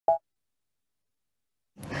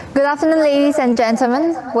Good afternoon, ladies and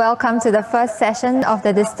gentlemen. Welcome to the first session of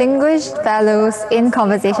the Distinguished Fellows in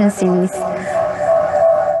Conversation series.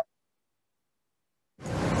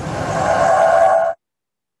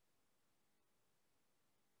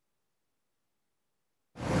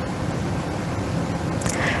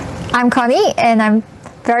 I'm Connie, and I'm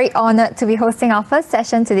very honored to be hosting our first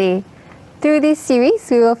session today. Through this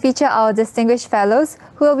series, we will feature our distinguished fellows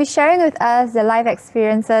who will be sharing with us their life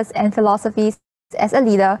experiences and philosophies as a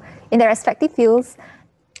leader in their respective fields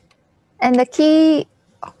and the key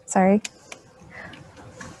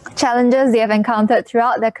challenges they have encountered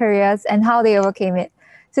throughout their careers and how they overcame it.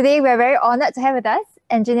 Today, we're very honored to have with us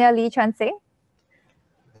Engineer Chuan Seng.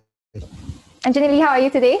 Engineer Lee, how are you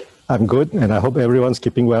today? I'm good, and I hope everyone's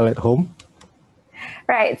keeping well at home.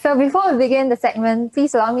 Right, so before we begin the segment,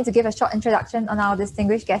 please allow me to give a short introduction on our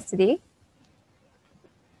distinguished guest today.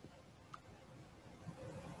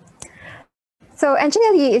 So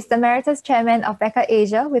Engineer Lee is the Emeritus Chairman of Becker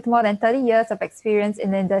Asia with more than 30 years of experience in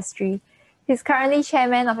the industry. He's currently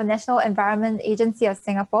Chairman of the National Environment Agency of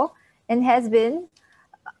Singapore and has been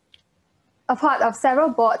a part of several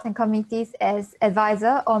boards and committees as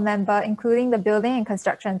advisor or member, including the Building and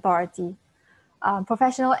Construction Authority,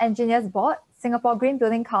 Professional Engineers Board, Singapore Green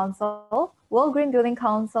Building Council, World Green Building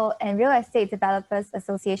Council, and Real Estate Developers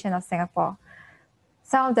Association of Singapore.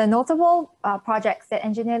 Some of the notable projects that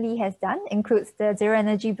Engineer Lee has done includes the Zero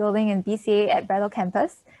Energy Building in BCA at Braddell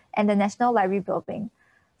Campus and the National Library Building.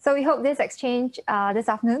 So we hope this exchange this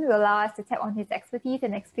afternoon will allow us to tap on his expertise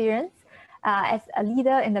and experience as a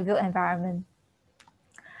leader in the built environment.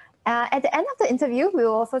 At the end of the interview, we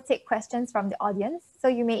will also take questions from the audience. So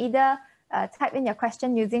you may either type in your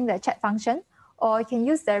question using the chat function, or you can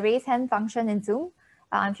use the raise hand function in Zoom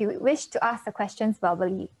if you wish to ask the questions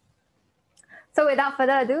verbally. So without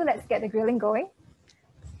further ado, let's get the grilling going.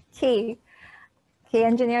 Okay,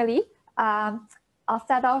 Engineer Lee, I'll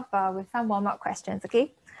start off with some warm-up questions,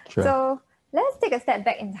 okay? Sure. So let's take a step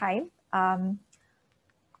back in time.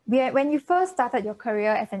 When you first started your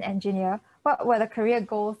career as an engineer, what were the career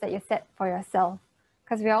goals that you set for yourself?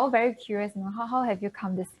 Because we're all very curious, how have you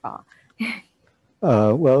come this far?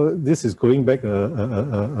 Well, this is going back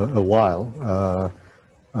a while.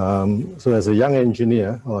 So as a young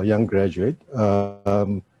engineer or young graduate,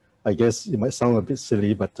 I guess it might sound a bit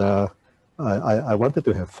silly, but I wanted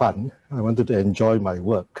to have fun. I wanted to enjoy my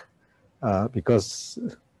work because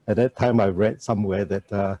at that time I read somewhere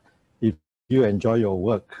that if you enjoy your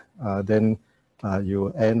work, then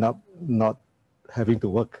you end up not having to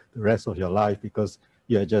work the rest of your life because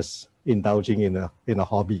you're just indulging in a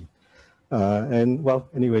hobby. And well,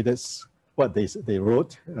 anyway, that's what they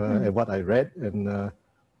wrote and what I read, and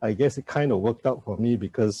I guess it kind of worked out for me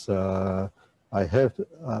because I have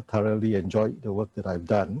thoroughly enjoyed the work that I've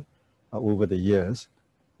done over the years,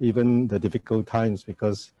 even the difficult times,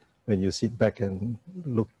 because when you sit back and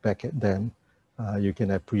look back at them, you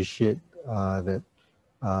can appreciate that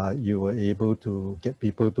you were able to get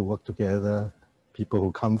people to work together, people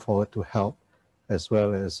who come forward to help, as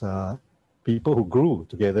well as people who grew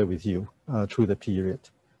together with you through the period.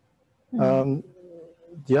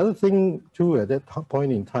 The other thing too at that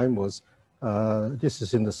point in time was, this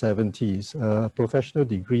is in the 70s, professional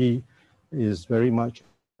degree is very much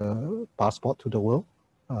a passport to the world.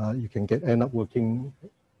 You can end up working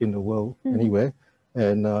in the world anywhere.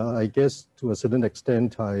 And I guess to a certain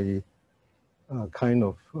extent, I kind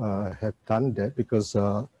of have done that because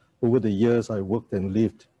over the years I worked and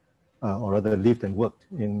lived, or rather lived and worked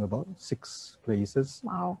in about 6 places.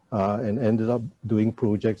 Wow. And ended up doing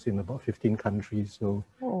projects in about 15 countries. So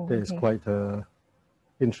there's quite a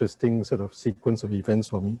interesting sort of sequence of events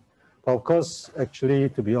for me. But of course, actually,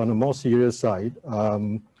 to be on a more serious side,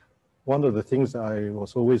 one of the things I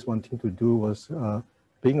was always wanting to do was,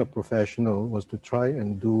 being a professional, was to try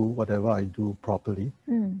and do whatever I do properly.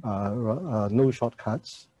 No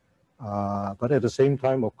shortcuts. But at the same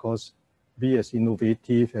time, of course, be as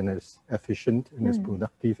innovative and as efficient and as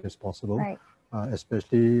productive as possible, Right.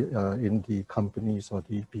 Especially in the companies or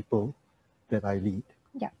the people that I lead.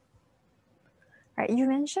 Yeah. Right. You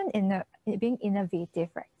mentioned being innovative,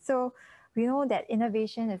 right? So we know that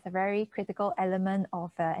innovation is a very critical element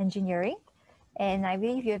of engineering, and I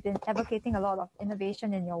believe you have been advocating a lot of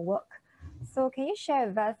innovation in your work. So can you share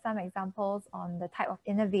with us some examples on the type of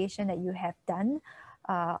innovation that you have done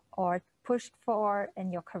or pushed for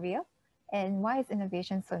in your career? And why is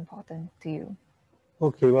innovation so important to you?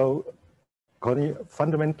 Okay, well, Connie,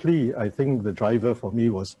 fundamentally, I think the driver for me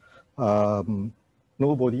was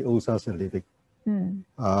nobody owes us a living.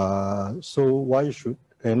 So why should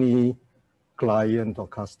any client or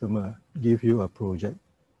customer give you a project,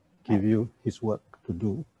 give you his work to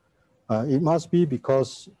do, It must be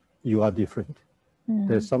because you are different.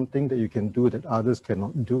 There's something that you can do that others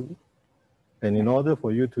cannot do. And in order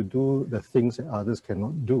for you to do the things that others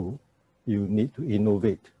cannot do, you need to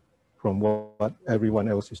innovate from what everyone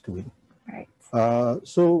else is doing. Right.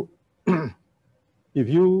 So if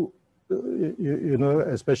you know,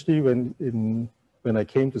 especially when I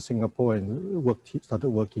came to Singapore and started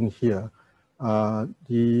working here,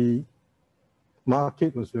 the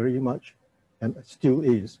market was very much, and still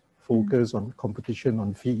is, focused on competition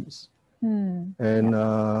on fees. And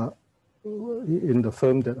in the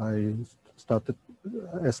firm that I started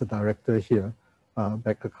as a director here,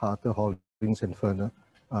 Becker Carter, Hollings and Ferner,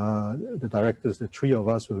 the directors, the three of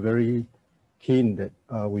us, were very keen that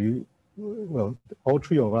all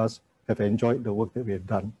three of us have enjoyed the work that we have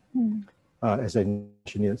done as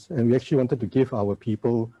engineers. And we actually wanted to give our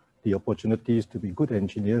people the opportunities to be good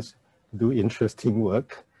engineers, to do interesting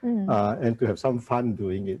work, and to have some fun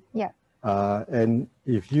doing it. Yeah. And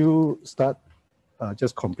if you start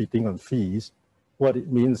just competing on fees, what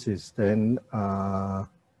it means is then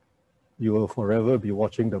you will forever be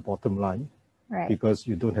watching the bottom line, right, because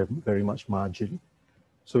you don't have very much margin.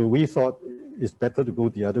 So we thought it's better to go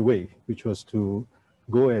the other way, which was to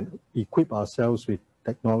go and equip ourselves with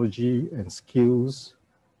technology and skills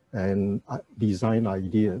and design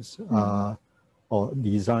ideas, or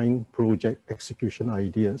design project execution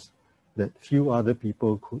ideas that few other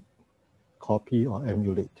people could copy or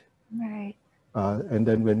emulate. Right. And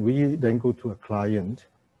then when we then go to a client,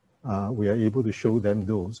 we are able to show them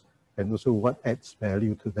those and also what adds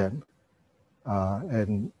value to them.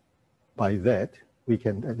 And by that, we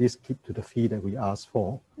can at least keep to the fee that we ask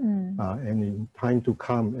for. And in time to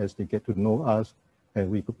come, as they get to know us and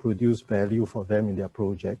we could produce value for them in their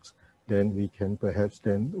projects, then we can perhaps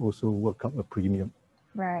then also work up a premium.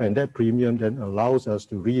 Right. And that premium then allows us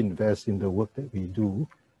to reinvest in the work that we do,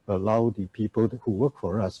 allow the people who work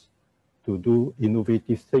for us to do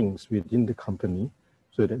innovative things within the company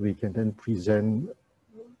so that we can then present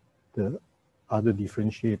the other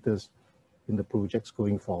differentiators in the projects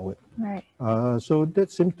going forward. Right. So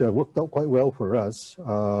that seems to have worked out quite well for us.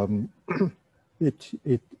 It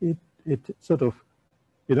sort of,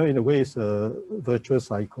 you know, in a way it's a virtuous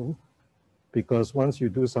cycle, because once you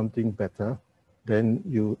do something better, then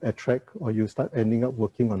you attract or you start ending up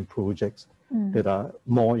working on projects that are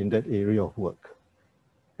more in that area of work.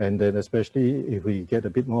 And then especially if we get a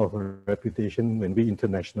bit more of a reputation when we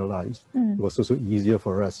internationalize, it was also easier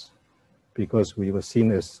for us because we were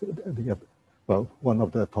seen as one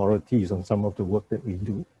of the authorities on some of the work that we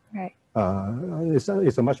do. Right.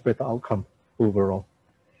 It's a much better outcome overall.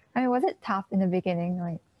 I mean, was it tough in the beginning?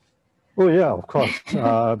 Like, oh yeah, of course,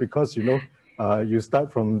 because you know, you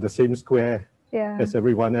start from the same square as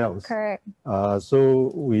everyone else. Correct.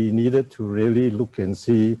 So we needed to really look and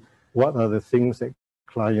see what are the things that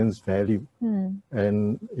clients value.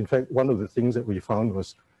 And in fact, one of the things that we found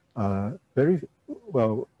was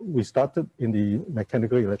we started in the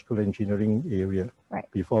mechanical electrical engineering area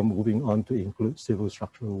before moving on to include civil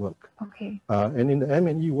structural work. Okay. And in the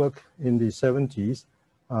M&E work in the 70s,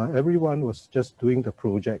 everyone was just doing the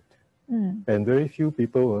project. And very few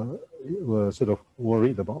people were sort of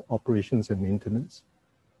worried about operations and maintenance.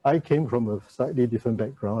 I came from a slightly different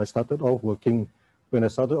background. I started off working,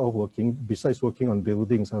 besides working on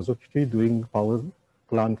buildings, I was actually doing power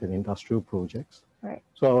plant and industrial projects. Right.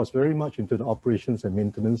 So I was very much into the operations and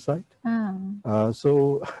maintenance side.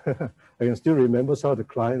 So I can still remember some of the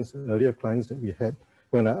earlier clients that we had,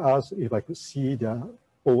 when I asked if I could see their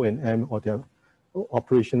O&M or their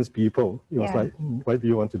operations people, it was like, why do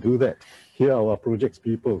you want to do that? Here are our projects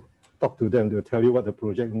people. Talk to them, they'll tell you what the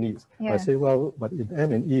project needs. I say, well, but in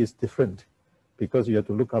M&E it's different, because you have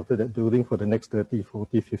to look after that building for the next 30,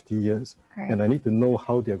 40, 50 years. And I need to know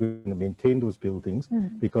how they're going to maintain those buildings,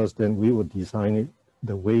 because then we will design it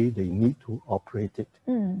the way they need to operate it.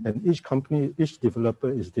 And each company, each developer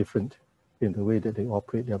is different in the way that they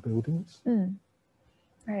operate their buildings.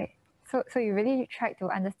 Right. So you really tried to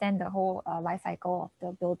understand the whole life cycle of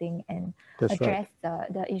the building and address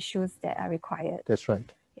the issues that are required. That's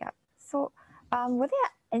right. Yeah. So were there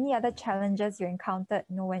any other challenges you encountered,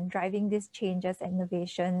 when driving these changes and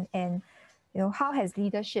innovation, and how has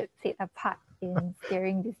leadership played a part in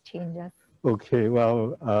steering these changes? Okay,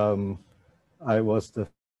 well, I was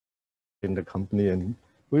in the company, and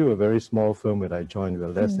we were a very small firm when I joined. We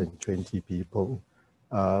were less than 20 people,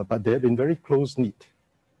 but they have been very close-knit.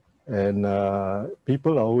 And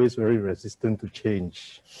people are always very resistant to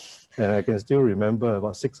change. And I can still remember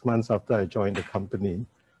about 6 months after I joined the company,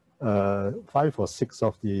 5 or 6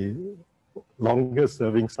 of the longest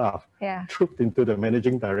serving staff trooped into the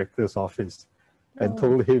managing director's office and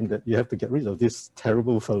told him that you have to get rid of this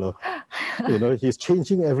terrible fellow. You know, he's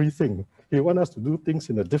changing everything. He wants us to do things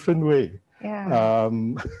in a different way. Yeah.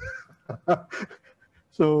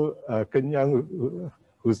 So Ken Yang,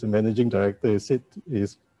 who's the managing director, said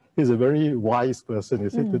he's a very wise person. He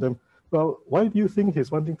said to them, well, why do you think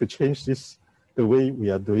he's wanting to change this, the way we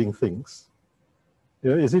are doing things?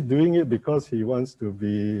 You know, is he doing it because he wants to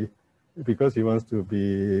be,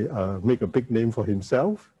 make a big name for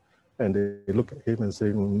himself? And they look at him and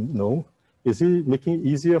say, no. Is he making it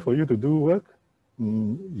easier for you to do work?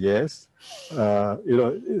 Yes. You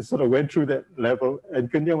know, it sort of went through that level.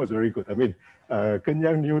 And Ken Yang was very good. I mean, Ken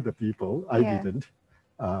Yang knew the people. I didn't.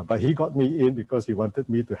 But he got me in because he wanted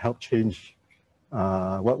me to help change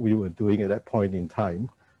what we were doing at that point in time.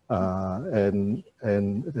 And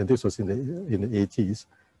this was in the 80s.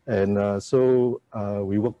 And so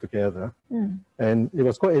we worked together. And it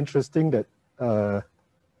was quite interesting that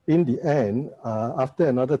in the end, after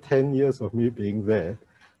another 10 years of me being there,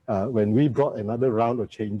 when we brought another round of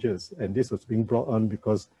changes, and this was being brought on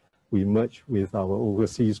because we merged with our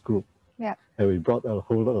overseas group, and we brought a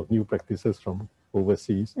whole lot of new practices from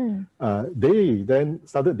overseas, they then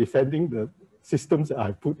started defending the systems that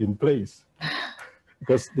I put in place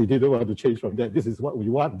because they didn't want to change from that. This is what we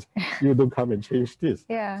want. You don't come and change this.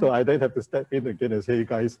 So I then have to step in again and say, hey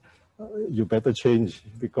guys, you better change,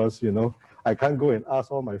 because, you know, I can't go and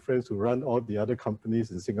ask all my friends who run all the other companies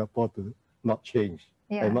in Singapore to not change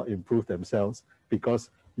and not improve themselves because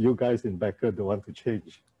you guys in Becker don't want to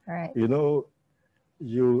change. Right. You know,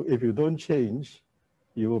 if you don't change,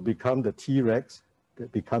 you will become the T-Rex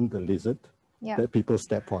that become the lizard that people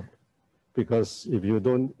step on. Because if you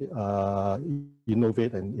don't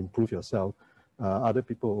innovate and improve yourself, other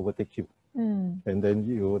people overtake you. And then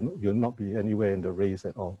you'll not be anywhere in the race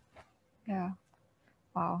at all. Yeah.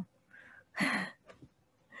 Wow.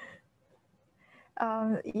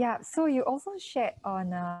 So you also shared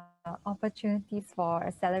on opportunities for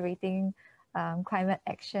accelerating climate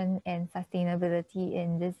action and sustainability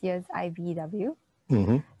in this year's IBW.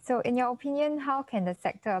 So in your opinion, how can the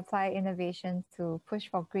sector apply innovation to push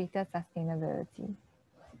for greater sustainability?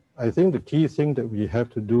 I think the key thing that we have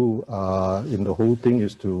to do in the whole thing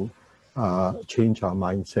is to change our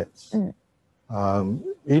mindsets.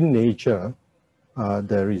 In nature,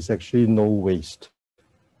 there is actually no waste.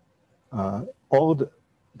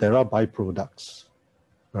 There are byproducts,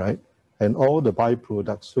 right? And all the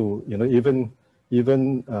byproducts, so, you know,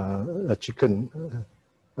 even a chicken,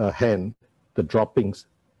 a hen, the droppings,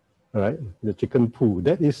 right? The chicken poo,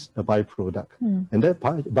 that is a byproduct. And that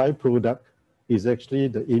byproduct is actually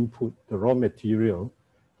the input, the raw material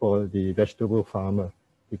for the vegetable farmer,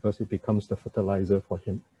 because it becomes the fertilizer for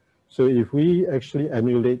him. So if we actually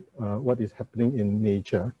emulate what is happening in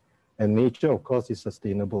nature, and nature, of course, is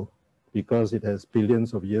sustainable because it has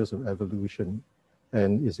billions of years of evolution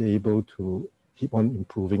and is able to keep on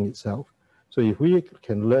improving itself. So if we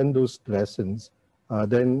can learn those lessons,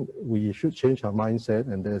 then we should change our mindset,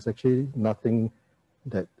 and there's actually nothing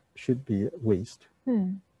that should be waste.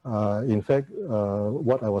 In fact,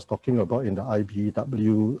 what I was talking about in the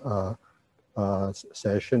IBW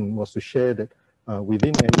session was to share that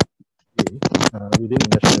within within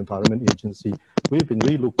the National Environment Agency, we've been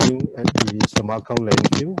re-looking at the Semakau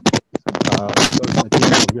landfill, because I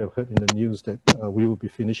think we have heard in the news that we will be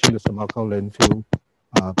finishing the Semakau landfill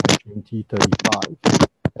by 2035.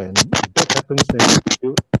 And if that happens, then we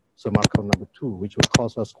build Semakau number 2, which will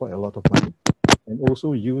cost us quite a lot of money, and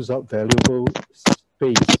also use up valuable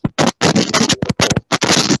space in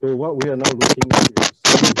Singapore. So what we are now looking at is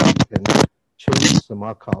how we can change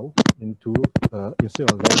Semakau into, instead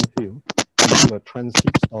of landfill, into a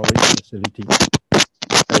transit storage facility.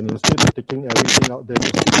 And instead of taking everything out there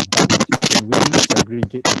just to be dumped, can we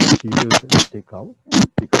segregate the materials that we take out?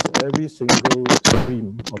 Because every single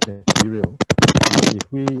stream of material,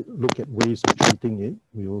 if we look at ways of treating it,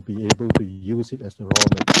 we will be able to use it as the raw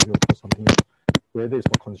material for something else, whether it's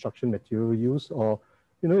for construction material use, or,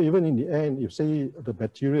 you know, even in the end, if say the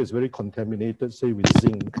material is very contaminated, say with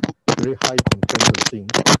zinc, very high content of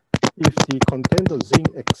zinc, if the content of zinc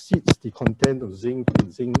exceeds the content of zinc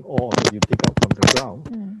in zinc ore that you take out from the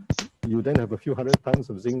ground, you then have a few hundred tons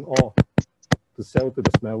of zinc ore to sell to the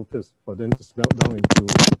smelters for them to smelt down into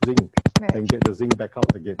zinc and get the zinc back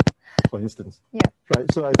out again, for instance.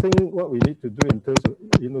 Right. So I think what we need to do in terms of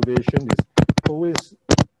innovation is always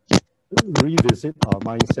revisit our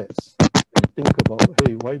mindsets and think about,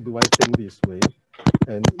 hey, why do I think this way?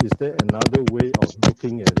 And is there another way of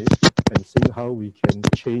looking at it and seeing how we can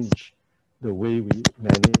change the way we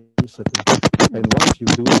manage certain things? And once you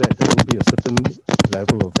do that, there will be a certain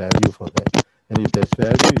level of value for that. And if there's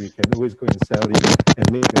value, you can always go and sell it and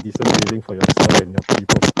make a decent living for yourself and your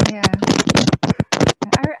people. Yeah.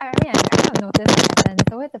 I mean, I kind of noticed that, and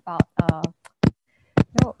it's always about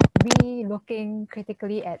re-looking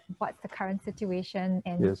critically at what's the current situation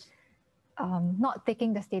and Yes, not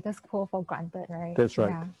taking the status quo for granted, right? that's right.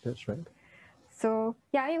 Yeah. That's right. So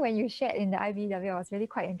yeah, I mean, when you shared in the IBW, I was really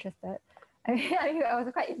quite interested. I mean, I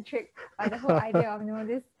was quite intrigued by the whole idea of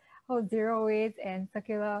this whole zero waste and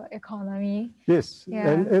circular economy. Yes, Yeah.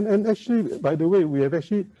 and actually, by the way, we have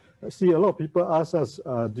actually see a lot of people ask us,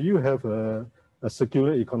 do you have a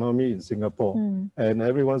circular economy in Singapore? And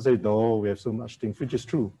everyone say, no, we have so much things, which is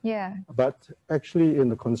true. Yeah. But actually, in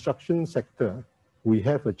the construction sector, we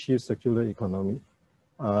have achieved circular economy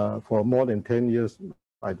for more than 10 years,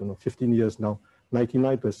 I don't know, 15 years now.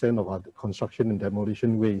 99% of our construction and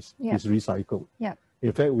demolition waste is recycled. Yeah.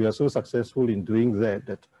 In fact, we are so successful in doing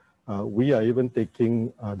that we are even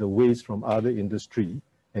taking the waste from other industry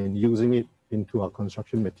and using it into our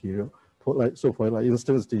construction material. For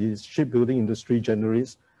instance, the shipbuilding industry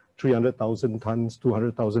generates 300,000 tons,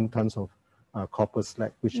 200,000 tons of copper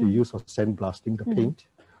slag, which they use for sandblasting the paint.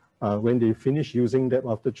 When they finish using that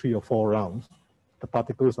after 3 or 4 rounds, the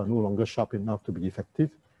particles are no longer sharp enough to be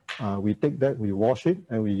effective. We take that, we wash it,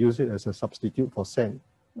 and we use it as a substitute for sand.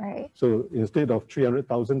 Right. So instead of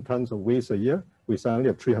 300,000 tons of waste a year, we suddenly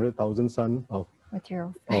have 300,000 tons of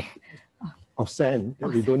material of sand that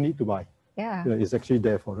we don't need to buy. Yeah. It's actually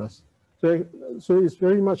there for us. So it's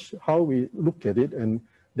very much how we look at it, and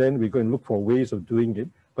then we go and look for ways of doing it.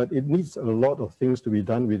 But it needs a lot of things to be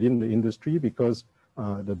done within the industry because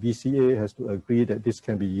the BCA has to agree that this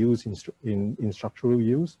can be used in structural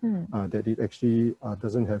use, that it actually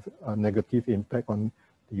doesn't have a negative impact on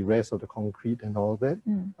the rest of the concrete and all that.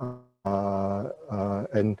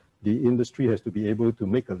 And the industry has to be able to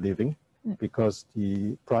make a living because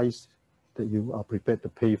the price that you are prepared to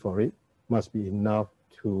pay for it must be enough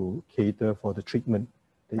to cater for the treatment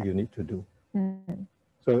that you need to do.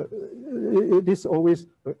 So it is always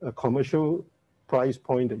a commercial price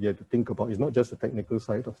point that you have to think about. It's not just the technical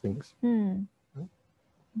side of things.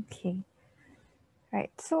 Okay.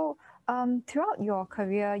 Right. So throughout your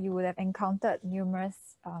career, you would have encountered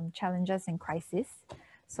numerous challenges and crises.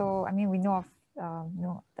 So, I mean, we know of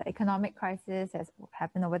the economic crisis has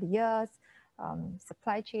happened over the years,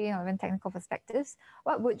 supply chain or even technical perspectives.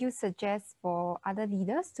 What would you suggest for other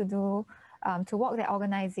leaders to do to walk their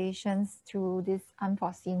organizations through these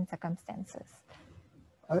unforeseen circumstances?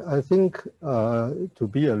 I think to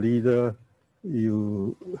be a leader,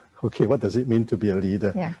 what does it mean to be a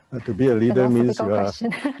leader? Yeah. To be a leader means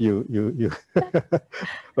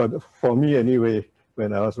but for me anyway,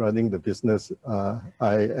 when I was running the business,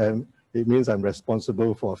 it means I'm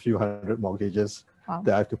responsible for a few hundred mortgages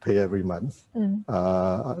that I have to pay every month.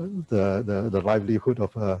 The livelihood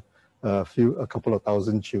of a couple of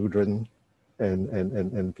thousand children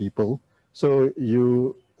and people. So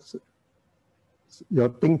your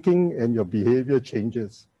thinking and your behavior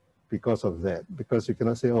changes because of that. Because you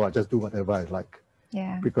cannot say, oh, I just do whatever I like.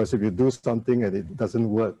 Yeah. Because if you do something and it doesn't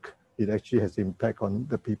work, it actually has impact on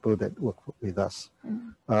the people that work with us.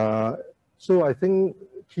 So I think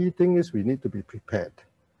key thing is we need to be prepared.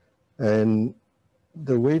 And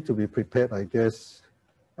the way to be prepared, I guess,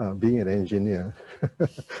 being an engineer,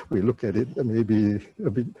 we look at it maybe a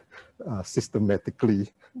bit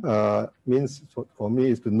systematically, means for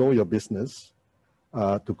me is to know your business,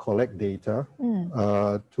 to collect data,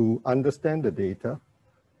 to understand the data,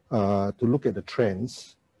 to look at the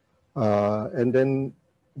trends, and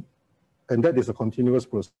that is a continuous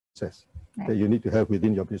process that you need to have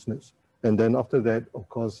within your business. And then after that, of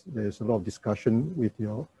course, there's a lot of discussion with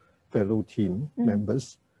your fellow team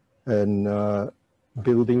members and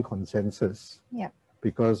building consensus.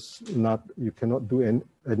 Because you cannot do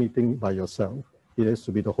anything by yourself. It has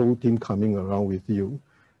to be the whole team coming around with you.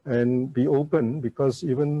 And be open, because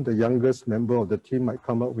even the youngest member of the team might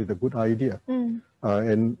come up with a good idea.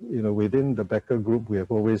 And within the Becker group, we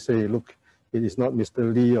have always say, look, it is not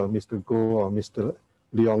Mr. Lee or Mr. Goh or Mr.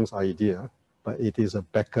 Leong's idea, but it is a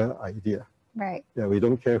Becker idea. Right. Yeah, we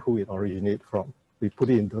don't care who it originates from. We put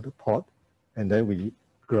it into the pot, and then we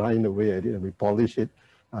grind away at it and we polish it.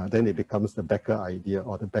 Then it becomes the Becker idea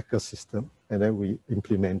or the Becker system, and then we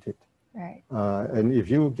implement it. Right. And if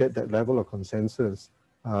you get that level of consensus,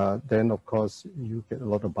 then of course you get a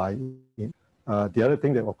lot of buy-in. The other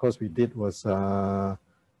thing that of course we did was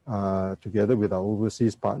together with our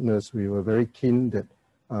overseas partners, we were very keen that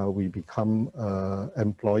we become an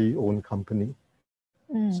employee-owned company.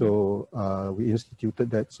 So we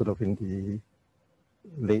instituted that sort of in the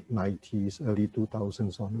late 90s, early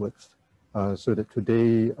 2000s onwards. so that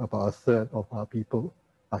today about a third of our people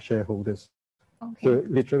are shareholders. Okay. So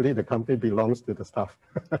literally the company belongs to the staff.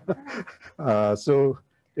 So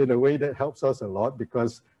in a way that helps us a lot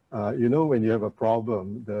because, you know, when you have a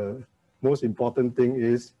problem, the most important thing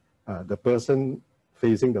is the person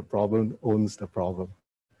facing the problem owns the problem.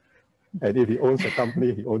 And if he owns the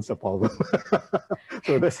company, he owns the problem.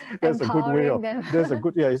 So that's a good way of,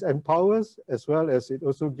 it empowers as well as it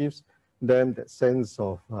also gives them that sense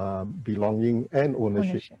of belonging and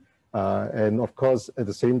ownership. And of course, at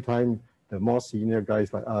the same time, the more senior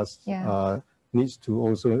guys like us needs to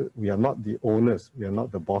also, we are not the owners, we are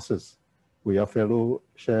not the bosses. We are fellow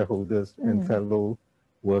shareholders and fellow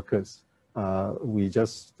workers.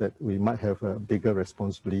 We might have a bigger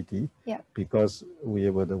responsibility because we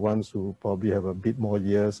were the ones who probably have a bit more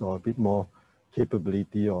years or a bit more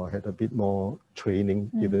capability or had a bit more training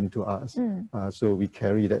given to us. So we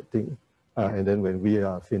carry that thing. And then when we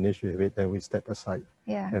are finished with it, then we step aside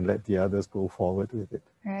and let the others go forward with it.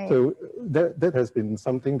 Right. So that has been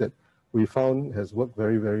something that we found has worked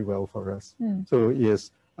very, very well for us. So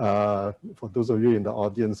yes, for those of you in the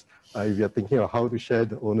audience, if you're thinking of how to share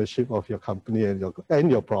the ownership of your company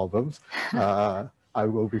and your problems, I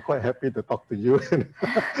will be quite happy to talk to you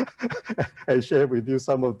and share with you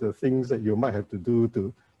some of the things that you might have to do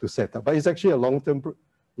to set up. But it's actually a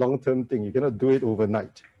long-term thing. You cannot do it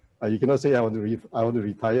overnight. You cannot say, I want to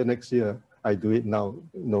retire next year. I do it now.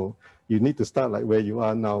 No, you need to start like where you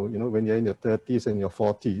are now. You know, when you're in your 30s and your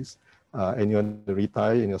 40s, and you want to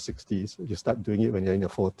retire in your 60s, you start doing it when you're in your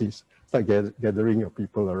 40s. Start gathering your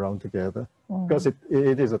people around together. Because it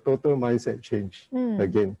is a total mindset change,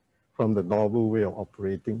 again, from the normal way of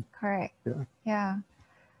operating. Correct. Yeah,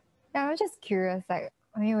 I'm just curious, like,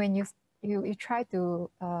 I mean, when you try to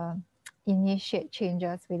initiate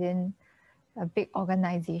changes within a big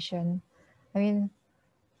organization, I mean,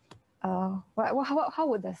 how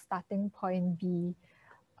would the starting point be?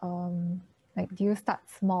 Like, do you start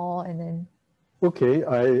small and then? Okay,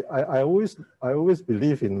 I always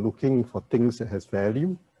believe in looking for things that has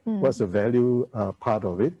value. What's the value part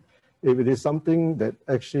of it? If it is something that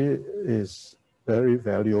actually is very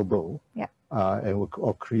valuable and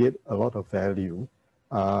will create a lot of value,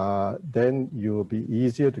 then you will be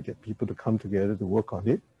easier to get people to come together to work on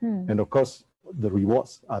it. And of course, the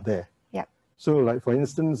rewards are there. So like, for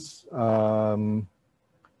instance,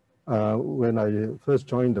 when I first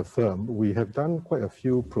joined the firm, we have done quite a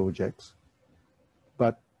few projects.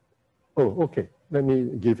 But, let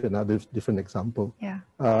me give another different example.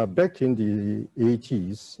 Back in the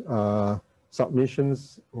 80s,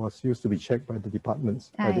 submissions used to be checked by the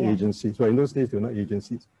departments, by the agencies. So in those days, they were not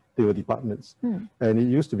agencies, they were departments. And it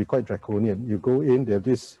used to be quite draconian. You go in, they have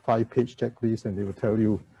this 5-page checklist, and they will tell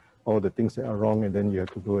you all the things that are wrong, and then you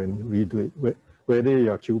have to go and redo it. Whether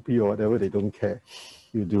you're QP or whatever, they don't care.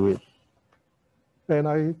 You do it.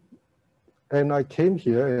 And I came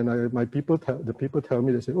here, and the people tell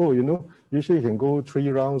me, they say, oh, you know, usually you can go 3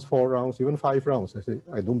 rounds, 4 rounds, even 5 rounds. I say,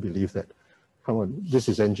 I don't believe that. Come on, this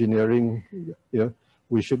is engineering. You know,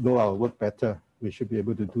 we should know our work better. We should be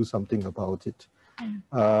able to do something about it.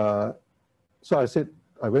 So I said,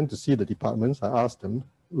 I went to see the departments. I asked them,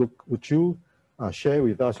 look, would you share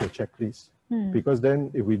with us your checklist? Because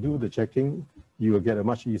then if we do the checking, you will get a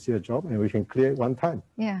much easier job and we can clear it one time.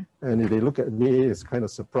 And if they look at me, it's kind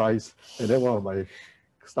of surprised. And then one of my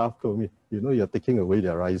staff told me, you know, you're taking away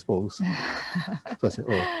their rice bowls. So I said,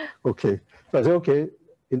 oh, okay. So I said, okay,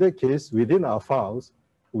 in that case, within our files,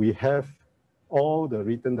 we have all the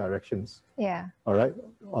written directions. All right,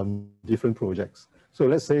 on different projects. So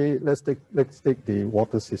let's take the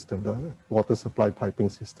water system, the water supply piping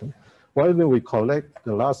system. Why don't we collect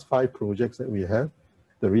the last 5 projects that we have,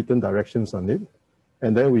 the written directions on it,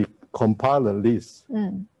 and then we compile a list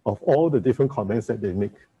of all the different comments that they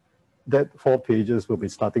make. That 4 pages will be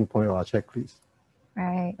starting point of our checklist.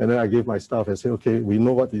 And then I gave my staff and say, okay, we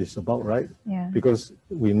know what it is about, right? Because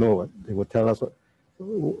we know what they will tell us. What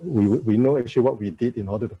we know actually what we did in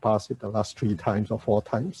order to pass it the last 3 times or 4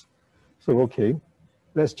 times. So okay,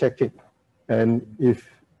 let's check it. And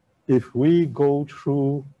if we go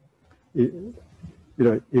through, you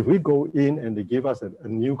know, if we go in and they give us a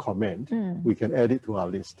new comment, we can add it to our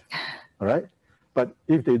list. All right. But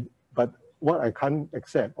what I can't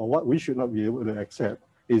accept, or what we should not be able to accept,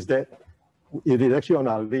 is that it is actually on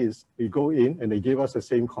our list. We go in and they give us the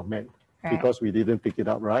same comment because we didn't pick it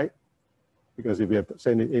up, right? Because if we have to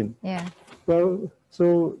send it in. Well,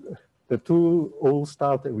 so the 2 old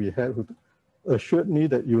staff that we had who assured me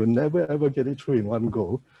that you will never ever get it through in one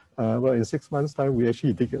go. Well, in 6 months' time, we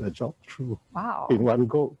actually did get the job through in one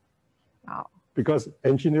go. because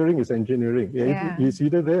engineering is engineering. Yeah. It's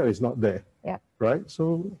either there or it's not there. Yeah. Right?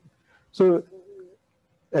 So,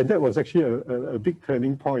 and that was actually a big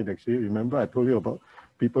turning point, actually. Remember, I told you about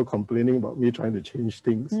people complaining about me trying to change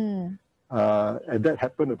things. And that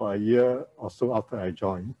happened about a year or so after I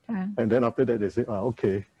joined. And then after that, they said,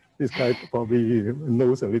 okay, this guy probably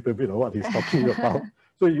knows a little bit of what he's talking about.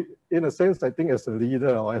 So in a sense, I think as a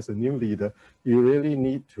leader or as a new leader, you really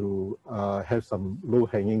need to have some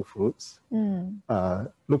low-hanging fruits.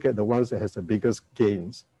 Look at the ones that has the biggest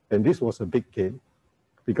gains. And this was a big gain,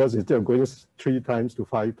 because instead of going 3 times to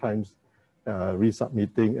 5 times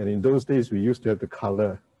resubmitting, and in those days, we used to have the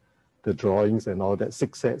color, the drawings and all that,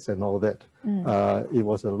 6 sets and all that. It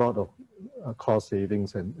was a lot of cost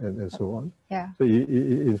savings and so on. Yeah. So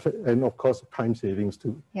and of course, time savings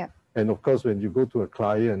too. Yeah. And of course, when you go to a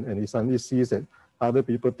client and he suddenly sees that other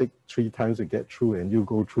people take 3 times to get through and you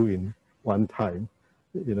go through in 1 time,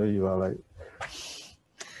 you know, you are like,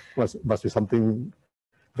 must be something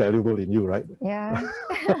valuable in you, right? Yeah.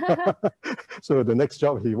 So the next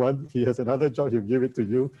job he has another job, he'll give it to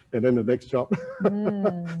you, and then the next job.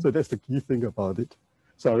 So that's the key thing about it.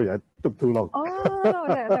 Sorry, I took too long. Oh, no,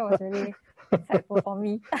 that was really insightful for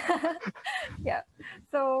me. Yeah.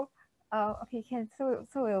 So, okay, so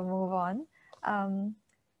we'll move on.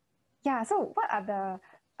 Yeah. So, what are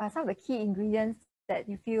some of the key ingredients that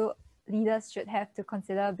you feel leaders should have to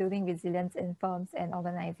consider building resilience in firms and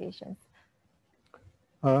organizations?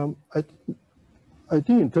 I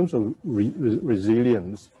think in terms of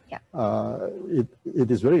resilience,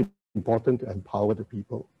 it is very important to empower the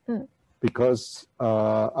people, because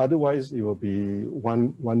otherwise it will be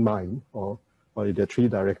one mind, or if there are 3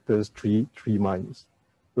 directors, three minds.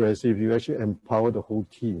 Whereas if you actually empower the whole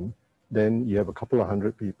team, then you have a couple of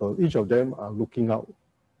 100 people. Each of them are looking out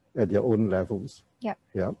at their own levels. Yeah.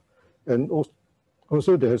 And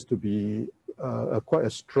also there has to be quite a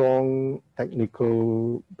strong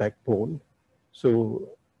technical backbone. So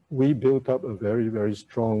we built up a very, very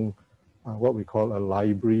strong, what we call a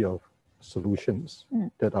library of solutions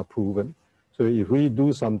that are proven. So if we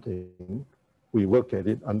do something, we work at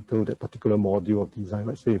it until that particular module of design.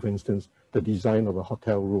 Let's say, for instance, the design of a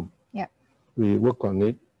hotel room. Yeah. We work on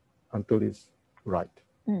it until it's right.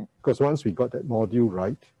 Because once we got that module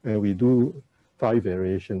right, and we do 5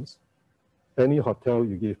 variations, any hotel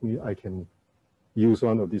you give me, I can use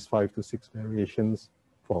one of these 5 to 6 variations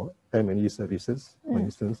for M&E services, for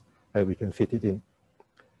instance, and we can fit it in.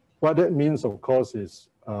 What that means, of course, is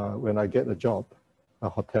when I get a job, a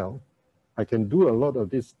hotel, I can do a lot of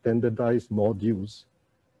these standardized modules,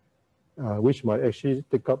 which might actually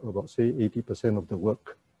take up about, say, 80% of the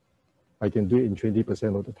work. I can do it in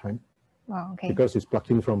 20% of the time. Wow, okay. Because it's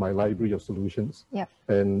plugged in from my library of solutions. Yeah.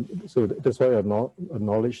 And so that's why a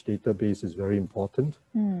knowledge database is very important,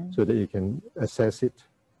 so that you can assess it.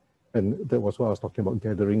 And that was what I was talking about,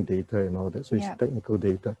 gathering data and all that. So it's technical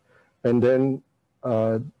data. And then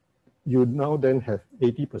you now then have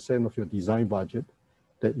 80% of your design budget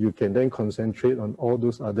that you can then concentrate on all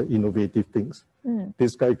those other innovative things.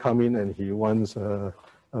 This guy come in and he wants a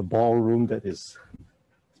ballroom that is,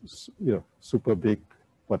 you know, super big,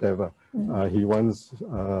 whatever. He wants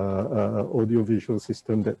an audio-visual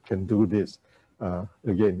system that can do this.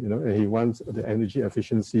 Again, you know, and he wants the energy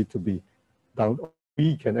efficiency to be down.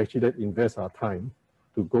 We can actually then invest our time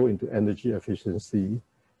to go into energy efficiency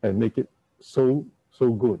and make it so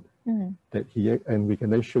good that we can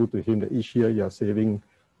then show to him that each year you are saving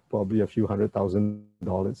probably a few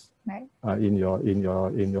 $100,000 in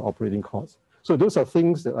your operating costs. So those are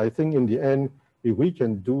things that I think in the end, if we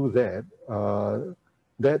can do that,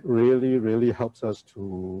 that really helps us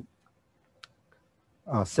to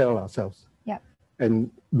sell ourselves. Yeah.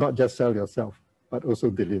 And not just sell yourself, but also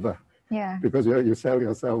deliver. Yeah. Because you sell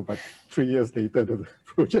yourself, but 3 years later, the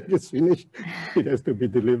project is finished. It has to be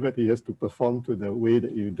delivered. It has to perform to the way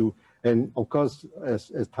that you do. And of course,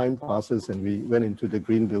 as time passes and we went into the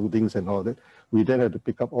green buildings and all that, we then had to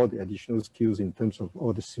pick up all the additional skills in terms of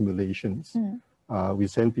all the simulations. We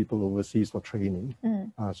send people overseas for training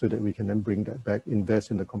so that we can then bring that back,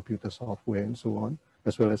 invest in the computer software and so on,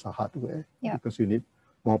 as well as the hardware, because you need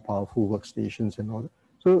more powerful workstations and all that.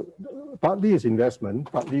 So partly is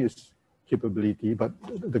investment, partly is capability, but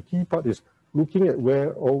the key part is looking at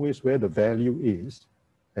where the value is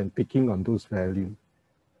and picking on those values.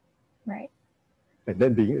 Right. And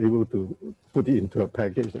then being able to put it into a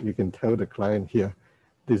package that you can tell the client here,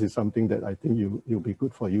 this is something that I think you'll be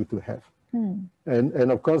good for you to have.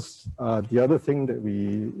 And of course, the other thing that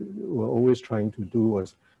we were always trying to do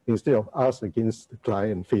was, instead of us against the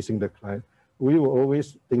client, facing the client, we were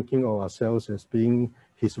always thinking of ourselves as being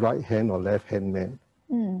his right hand or left hand man.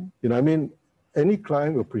 You know, I mean, any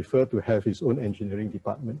client will prefer to have his own engineering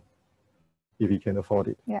department if he can afford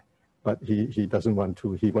it. Yeah. But he doesn't want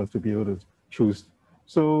to. He wants to be able to choose.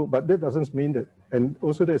 So, but that doesn't mean that, and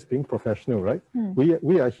also that's being professional, right?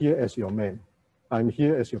 We are here as your man. I'm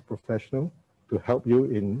here as your professional to help you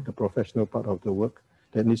in the professional part of the work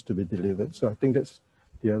that needs to be delivered. So I think that's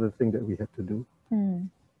the other thing that we have to do.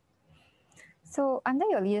 So under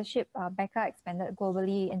your leadership, Becca expanded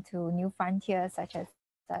globally into new frontiers such as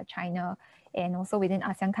China and also within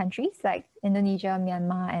ASEAN countries like Indonesia,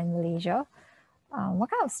 Myanmar, and Malaysia. What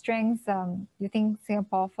kind of strengths do you think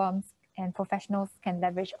Singapore firms and professionals can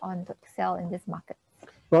leverage on to excel in this market?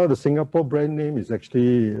 Well, the Singapore brand name is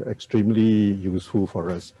actually extremely useful for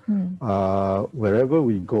us. Wherever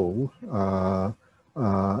we go,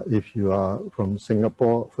 if you are from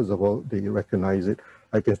Singapore, first of all, they recognize it.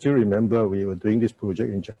 I can still remember we were doing this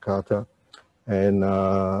project in Jakarta, and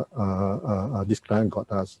this client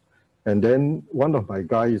got us. And then one of my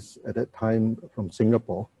guys at that time from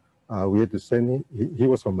Singapore, we had to send him, he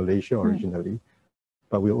was from Malaysia originally,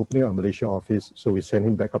 but we were opening our Malaysia office, so we sent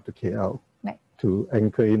him back up to KL to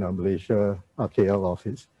anchor in our Malaysia, our KL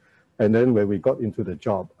office. And then when we got into the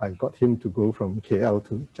job, I got him to go from KL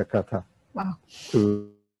to Jakarta to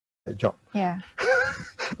the job. Yeah.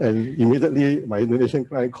 And immediately my Indonesian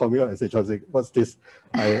client called me up and said, Jose, what's this?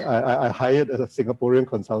 I hired a Singaporean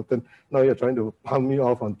consultant. Now you're trying to palm me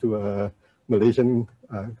off onto a Malaysian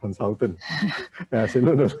consultant. And I said,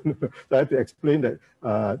 no. So I had to explain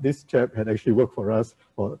that this chap had actually worked for us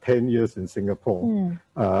for 10 years in Singapore.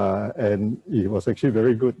 And he was actually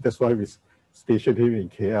very good. That's why we stationed him in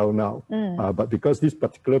KL now. But because this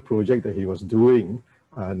particular project that he was doing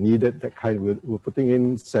needed that kind, we're putting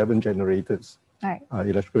in 7 generators,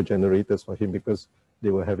 electrical generators for him, because they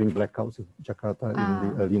were having blackouts in Jakarta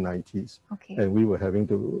in the early 90s. And we were having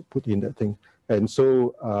to put in that thing. And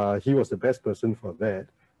so he was the best person for that.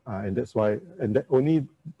 And that's why, and that only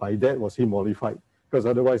by that was he mollified. Because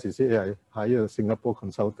otherwise he said, hey, I hire a Singapore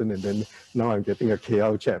consultant and then now I'm getting a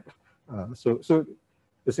KL chap. So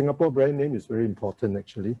the Singapore brand name is very important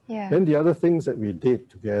actually. Then the other things that we did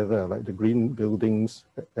together, like the green buildings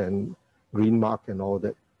and green mark and all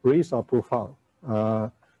that, raised our profile.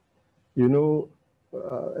 You know,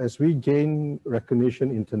 as we gain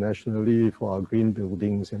recognition internationally for our green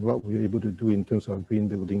buildings and what we're able to do in terms of green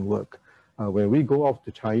building work, when we go off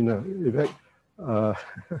to China, in fact,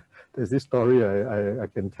 there's this story I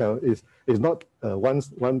can tell. It's not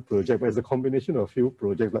one project, but it's a combination of a few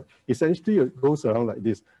projects. But essentially, it goes around like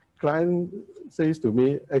this. Client says to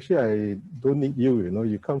me, actually, I don't need you. You know,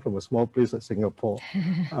 you come from a small place like Singapore.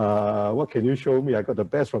 What can you show me? I got the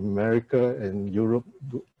best from America and Europe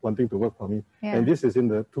wanting to work for me. And this is in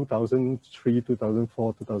the 2003,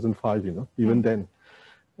 2004, 2005, you know, even then.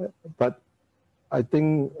 But I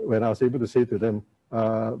think when I was able to say to them,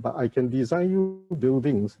 but I can design you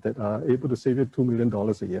buildings that are able to save you $2 million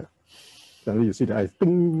a year. And you see that I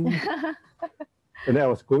think, and then I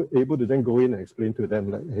was able to then go in and explain to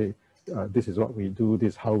them like, hey, this is what we do,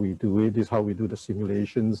 this is how we do it, this is how we do the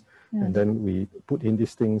simulations, and then we put in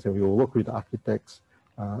these things and we will work with the architects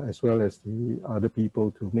as well as the other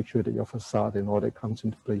people to make sure that your facade and all that comes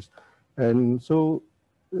into place. And so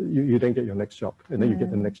you then get your next job, and then you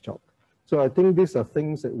get the next job. So I think these are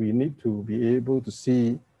things that we need to be able to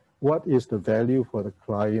see what is the value for the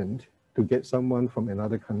client to get someone from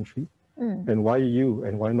another country, and why you,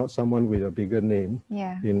 and why not someone with a bigger name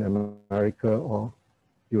in America or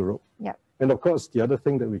Europe. And of course, the other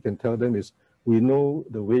thing that we can tell them is we know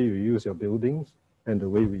the way you use your buildings and the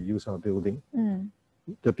way we use our building.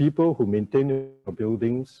 The people who maintain your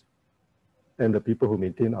buildings and the people who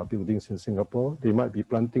maintain our buildings in Singapore, they might be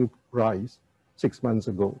planting rice 6 months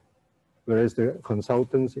ago. Whereas the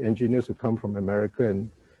consultants, the engineers who come from America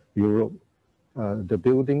and Europe, the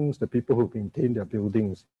buildings, the people who maintain their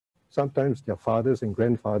buildings, sometimes their fathers and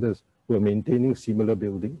grandfathers were maintaining similar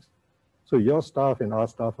buildings. So your staff and our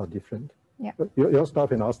staff are different. Your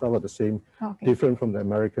staff and our staff are the same, different from the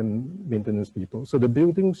American maintenance people. So the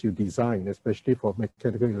buildings you design, especially for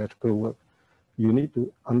mechanical electrical work, you need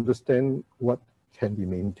to understand what can be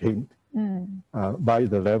maintained by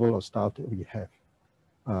the level of staff that we have.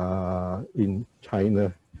 In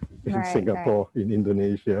China, in Singapore, in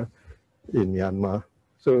Indonesia, in Myanmar.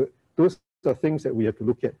 So those are things that we have to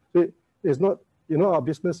look at. So it's not, you know, our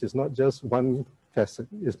business is not just one facet,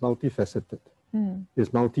 it's multifaceted,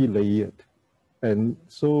 it's multi-layered. And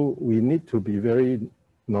so we need to be very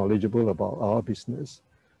knowledgeable about our business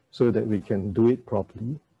so that we can do it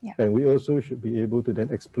properly. And we also should be able to then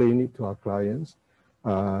explain it to our clients,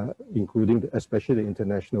 including especially the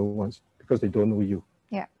international ones, because they don't know you.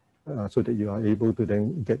 So that you are able to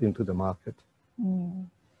then get into the market.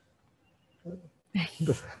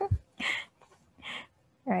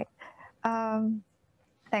 Right.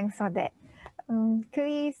 Thanks for that.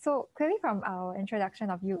 Clearly from our introduction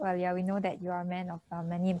of you earlier, we know that you are a man of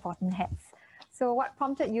many important hats. So what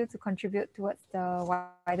prompted you to contribute towards the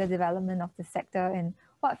wider development of the sector, and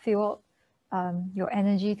what fueled your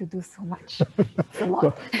energy to do so much? It's a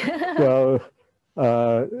lot.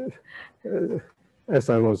 As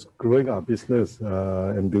I was growing our business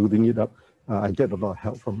and building it up, I get a lot of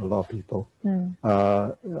help from a lot of people.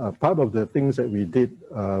 Part of the things that we did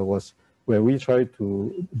was where we try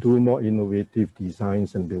to do more innovative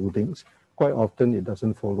designs and buildings. Quite often it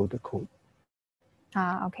doesn't follow the code.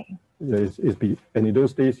 Okay. And in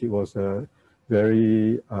those days, it was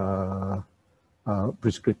very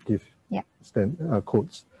prescriptive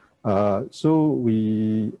codes. So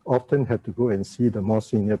we often had to go and see the more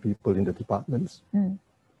senior people in the departments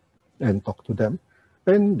and talk to them.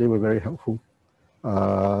 And they were very helpful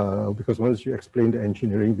because once you explain the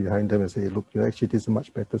engineering behind them and say, look, actually, this is a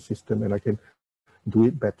much better system and I can do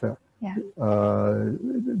it better. Yeah.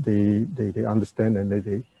 They understand, and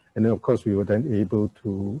then of course we were then able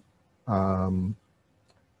to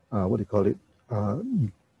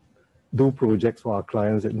do projects for our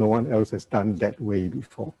clients that no one else has done that way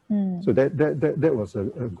before. So that was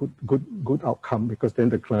a good outcome, because then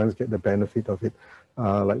the clients get the benefit of it.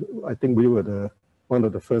 Like I think we were one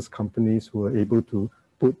of the first companies who were able to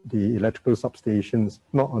put the electrical substations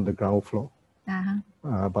not on the ground floor,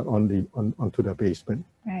 but onto the basement.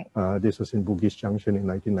 Right. This was in Bugis Junction in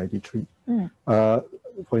 1993.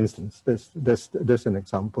 For instance, that's an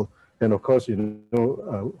example. And of course,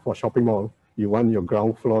 for shopping mall, you want your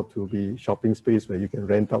ground floor to be shopping space where you can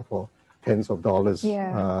rent out for tens of dollars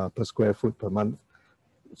per square foot per month.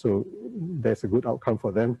 So that's a good outcome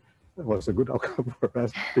for them. It was a good outcome for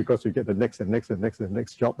us because we get the next and next and next and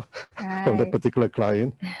next job from that particular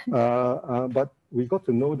client. But we got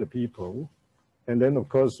to know the people. And then, of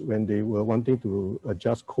course, when they were wanting to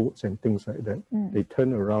adjust codes and things like that, they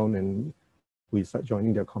turn around and we start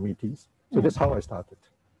joining their committees. So that's how I started.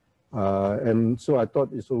 And so I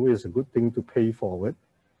thought it's always a good thing to pay forward,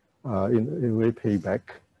 in a way pay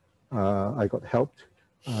back. I got helped.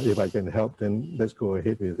 If I can help, then let's go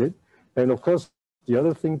ahead with it. And of course, the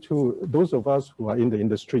other thing too, those of us who are in the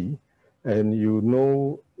industry, and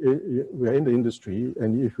we are in the industry,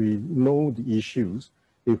 and if we know the issues,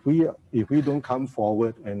 if we don't come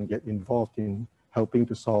forward and get involved in helping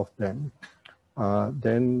to solve them,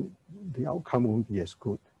 then the outcome won't be as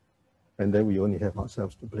good. And then we only have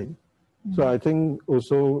ourselves to blame. So I think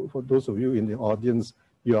also for those of you in the audience,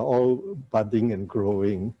 you are all budding and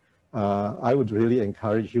growing. I would really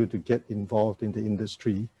encourage you to get involved in the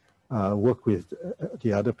industry, work with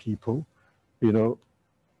the other people.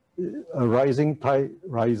 A rising tide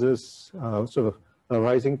rises, a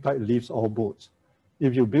rising tide lifts all boats.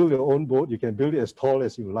 If you build your own boat, you can build it as tall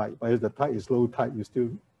as you like, but if the tide is low tide, you still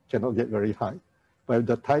cannot get very high. But if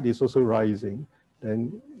the tide is also rising,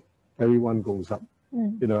 then everyone goes up.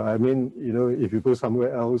 If you go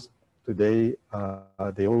somewhere else today,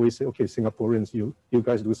 they always say, okay, Singaporeans, you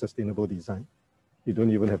guys do sustainable design. You don't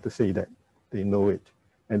even have to say that. They know it.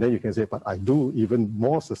 And then you can say, but I do even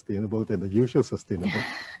more sustainable than the usual sustainable.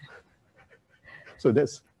 So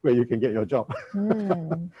that's where you can get your job.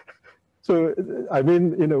 So, I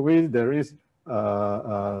mean, in a way, there is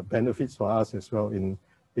benefits for us as well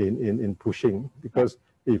in pushing, because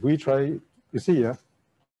if we try, you see,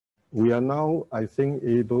 we are now, I think,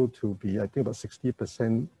 able to be, I think, about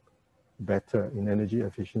 60% better in energy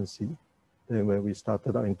efficiency than when we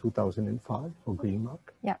started out in 2005 for Green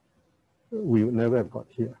Mark. Yeah. We would never have got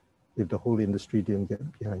here if the whole industry didn't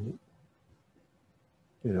get behind it.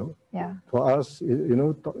 Yeah. For us,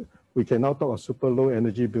 we can now talk of super low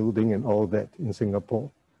energy building and all that in Singapore.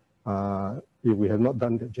 If we have not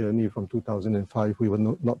done the journey from 2005, we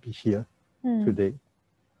will not be here today.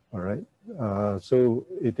 All right. So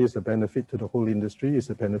it is a benefit to the whole industry. It's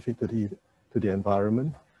a benefit to the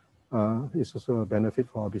environment. It's also a benefit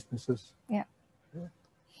for our businesses. Yeah.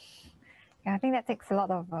 I think that takes a lot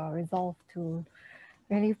of resolve to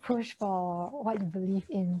really push for what you believe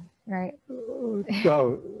in, right?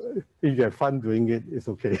 Well, if you have fun doing it, it's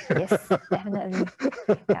okay. Yes, definitely.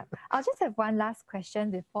 Yeah. I'll just have one last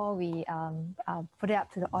question before we put it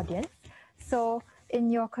up to the audience. So in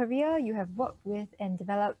your career, you have worked with and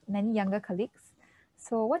developed many younger colleagues.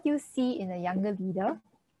 So what do you see in a younger leader?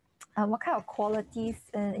 What kind of qualities,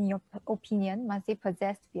 in your opinion, must they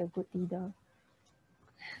possess to be a good leader?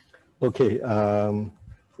 Okay.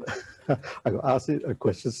 I got asked a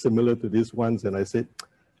question similar to this once, and I said,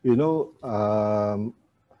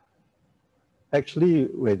 actually,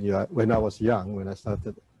 when I was young, when I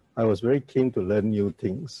started, I was very keen to learn new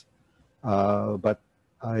things. But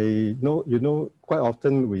I know, quite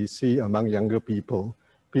often we see among younger people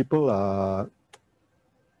are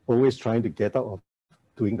always trying to get out of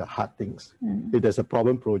doing the hard things. If there's a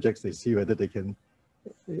problem projects, they see whether they can.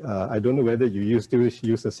 I don't know whether you still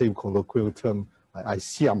use the same colloquial term, I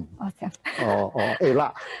siam, or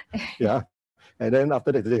ela, yeah. And then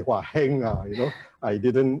after that, they say, "Wow, hang, I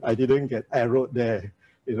didn't get arrowed there.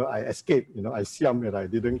 I escaped. I siam and I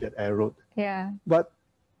didn't get arrowed." Yeah. But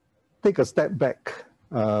take a step back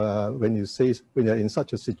when you're in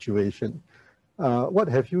such a situation. What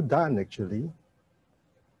have you done actually?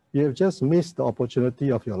 You have just missed the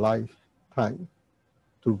opportunity of your lifetime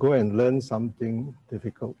to go and learn something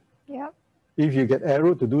difficult. Yeah. If you get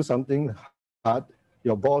arrowed to do something hard,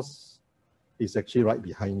 your boss is actually right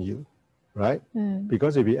behind you, right?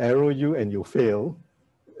 Because if he arrow you and you fail,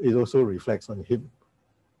 it also reflects on him.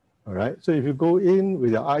 All right. So if you go in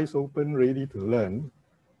with your eyes open, ready to learn,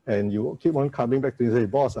 and you keep on coming back to say,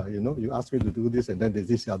 "Boss, you asked me to do this, and then there's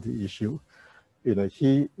this other issue,"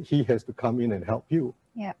 he has to come in and help you.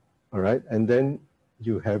 Yeah. All right. And then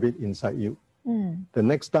you have it inside you. The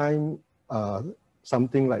next time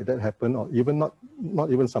something like that happen, or even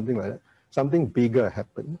not even something like that, something bigger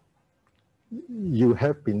happen, you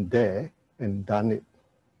have been there and done it.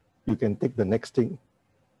 You can take the next thing.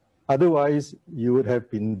 Otherwise, you would have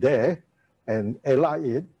been there and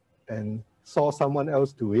ally it and saw someone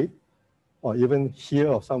else do it, or even hear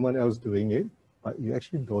of someone else doing it, but you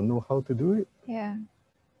actually don't know how to do it. Yeah.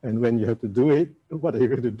 And when you have to do it, what are you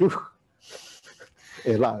going to do?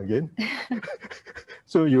 Ela again.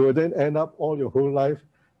 So you will then end up all your whole life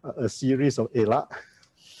a series of ela.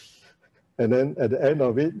 And then at the end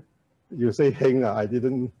of it, you say, "Heng, I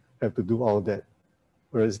didn't have to do all that."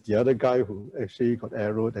 Whereas the other guy who actually got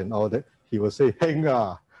arrowed and all that, he will say, "Heng,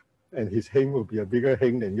 and his heng will be a bigger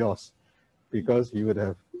heng than yours, because he would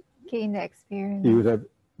have Gain the experience. he would have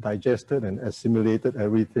digested and assimilated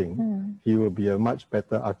everything. He will be a much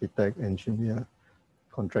better architect, engineer,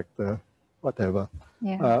 contractor, whatever.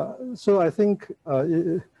 Yeah. So I think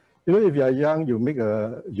if you are young, you make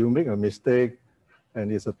a mistake,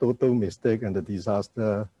 and it's a total mistake and a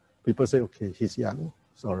disaster. People say, "Okay, he's young,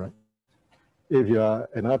 it's all right." If you are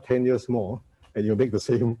another 10 years more and you make the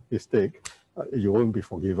same mistake, you won't be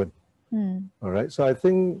forgiven. All right. So I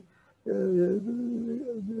think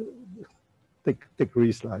take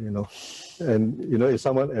risks, and if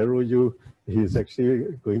someone arrow you, he's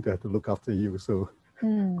actually going to have to look after you. So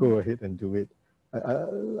go ahead and do it.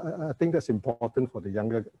 I think that's important for the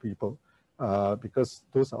younger people, because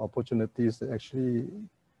those are opportunities that actually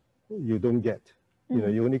you don't get.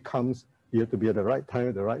 You only comes. You have to be at the right time,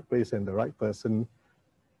 at the right place, and the right person.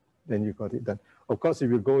 Then you got it done. Of course, if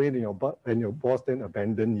you go in and your boss then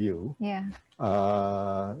abandon you, Yeah.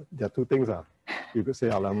 there are two things. You could say,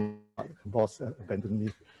 "Alamak, boss abandoned me.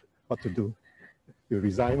 What to do?" You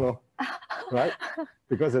resign, right?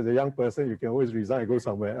 Because as a young person, you can always resign and go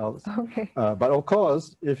somewhere else. Okay. But of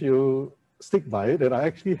course, if you stick by it, and I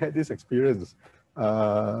actually had this experience,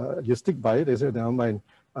 you stick by it, they say, "Never mind.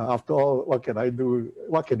 After all, what can I do?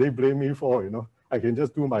 What can they blame me for? I can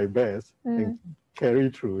just do my best and carry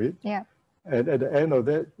through it." Yeah. And at the end of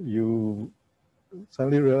that, you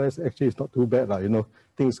suddenly realize actually it's not too bad.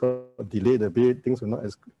 Things got delayed a bit, things were not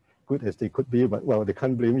as good as they could be, but well, they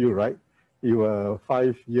can't blame you, right? You are a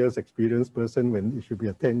 5 years experienced person when you should be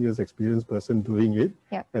a 10 years experienced person doing it.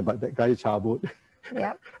 Yeah. But that guy chabot.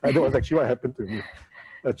 Yeah. And that was actually what happened to me.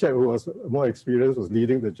 A chap who was more experienced was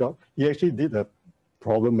leading the job. He actually did a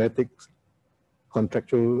problematic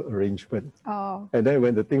contractual arrangement. Oh. And then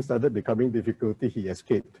when the thing started becoming difficulty, he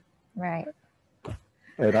escaped. Right.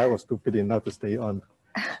 And I was stupid enough to stay on.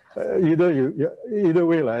 Either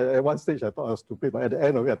way, at one stage I thought I was stupid, but at the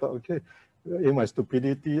end of it, I thought, okay, in my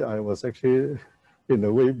stupidity, I was actually, in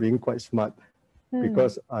a way, being quite smart,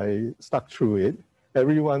 because I stuck through it.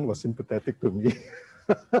 Everyone was sympathetic to me.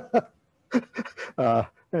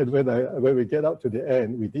 And when we get out to the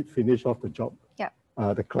end, we did finish off the job. Yeah.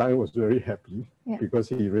 The client was very happy, because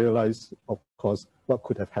he realized, of course, what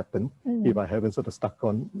could have happened if I haven't sort of stuck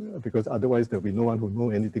on, because otherwise there'll be no one who know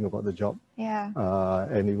anything about the job. Yeah.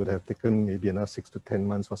 And it would have taken maybe another 6 to 10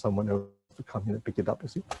 months for someone else to come in and pick it up, you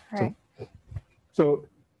see. Right. So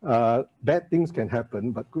bad things can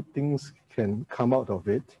happen, but good things can come out of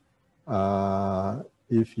it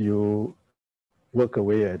if you work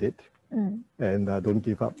away at it and don't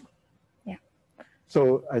give up. Yeah.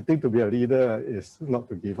 So I think to be a leader is not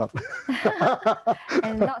to give up.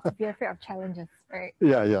 And not to be afraid of challenges, right?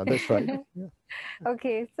 Yeah, that's right. Yeah.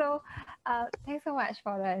 Okay, so thanks so much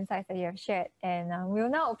for the insights that you have shared. And we'll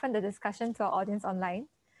now open the discussion to our audience online.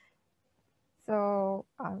 So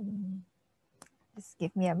just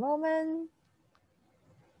give me a moment.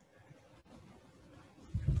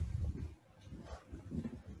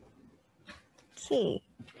 Okay,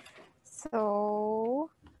 so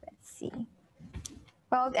let's see.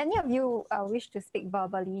 Well, if any of you wish to speak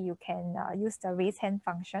verbally, you can use the raise hand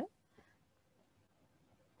function.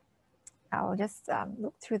 I'll just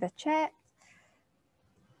look through the chat.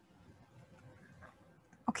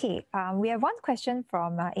 Okay, we have one question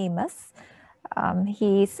from Amos.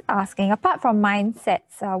 He's asking, apart from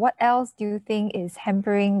mindsets, what else do you think is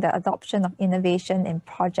hampering the adoption of innovation in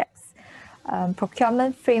projects?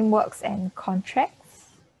 Procurement frameworks and contracts?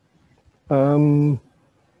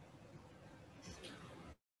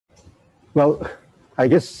 Well, I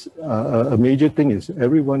guess a major thing is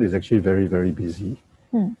everyone is actually very, very busy.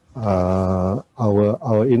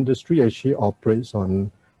 Our industry actually operates on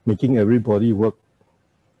making everybody work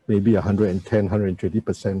maybe 110,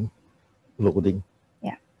 120% loading.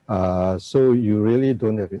 Yeah. So you really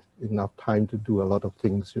don't have enough time to do a lot of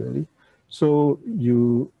things, really. So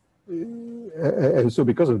and so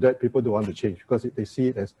because of that, people don't want to change because they see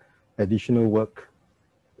it as additional work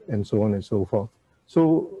and so on and so forth.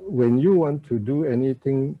 So when you want to do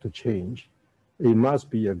anything to change, it must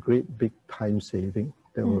be a great big time saving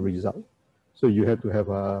that will result. So you have to have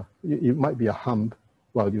it might be a hump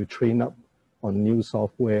while you train up on new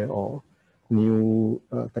software or new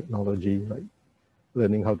technology, like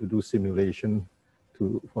learning how to do simulation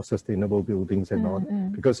for sustainable buildings and all.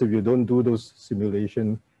 Because if you don't do those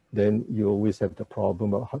simulation, then you always have the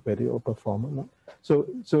problem of whether it will perform or not. So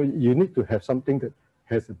you need to have something that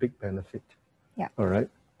has a big benefit. Yeah. All right.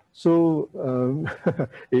 So,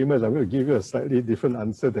 Amos, I'm going to give you a slightly different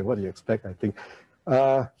answer than what you expect, I think.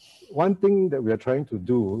 One thing that we are trying to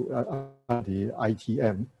do at the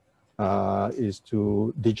ITM is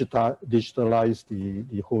to digitalize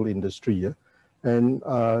the whole industry. Yeah? And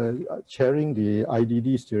chairing the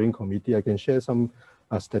IDD steering committee, I can share some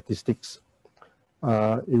statistics.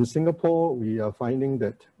 In Singapore, we are finding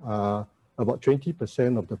that about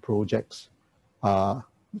 20% of the projects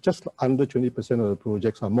just under 20% of the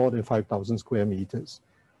projects are more than 5,000 square meters.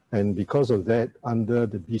 And because of that, under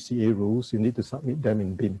the BCA rules, you need to submit them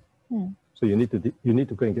in BIM. So you need to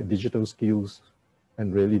go and get digital skills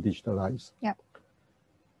and really digitalize. Yeah.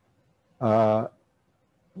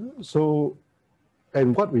 So,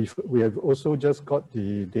 and what we have also just got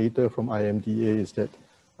the data from IMDA is that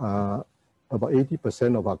about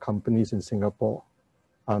 80% of our companies in Singapore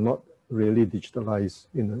are not really digitalized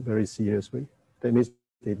in a very serious way. That means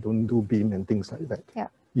they don't do BIM and things like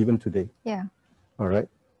that, even today. Yeah. All right.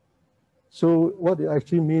 So what it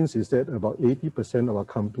actually means is that about 80% of our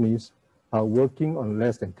companies are working on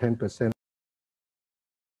less than 10%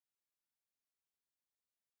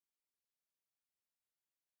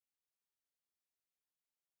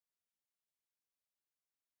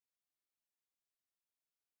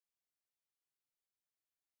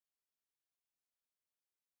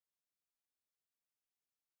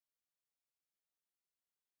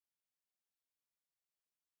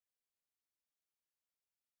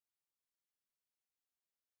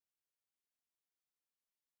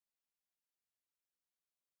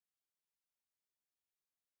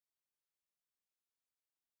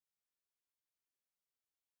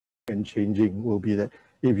 and changing will be that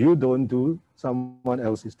if you don't do, someone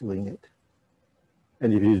else is doing it.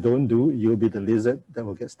 And if you don't do, you'll be the lizard that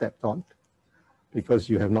will get stepped on because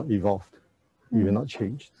you have not evolved, you have not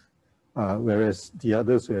changed. Whereas the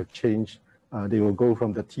others who have changed, they will go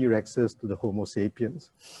from the T-Rexes to the Homo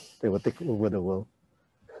sapiens. They will take over the world.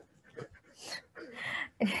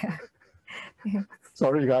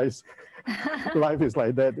 Sorry, guys. Life is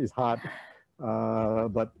like that. It's hard.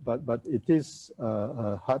 But it is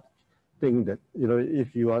a hard thing that, you know,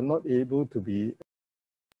 if you are not able to be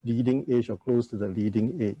leading edge or close to the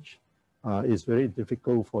leading edge, it's very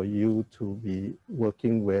difficult for you to be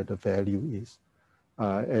working where the value is.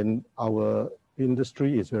 And our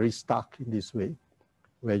industry is very stuck in this way,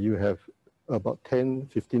 where you have about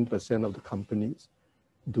 10–15% of the companies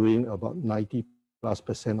doing about 90+%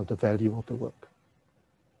 of the value of the work.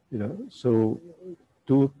 You know, so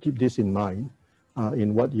do keep this in mind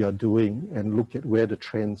in what you are doing and look at where the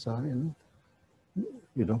trends are and,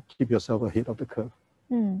 you know, keep yourself ahead of the curve.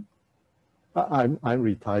 I'm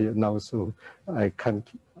retired now, so I can't.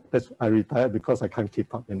 I retired because I can't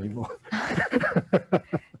keep up anymore.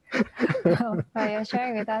 Well, you're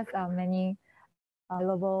sharing with us many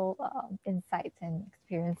valuable insights and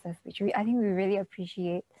experiences, which I think we really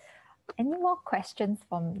appreciate. Any more questions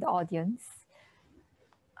from the audience?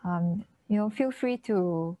 Feel free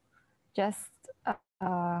to just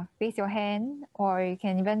raise your hand, or you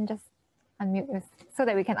can even just unmute so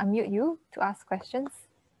that we can unmute you to ask questions.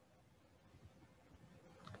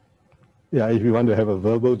 Yeah, if you want to have a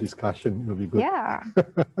verbal discussion, it'll be good. Yeah.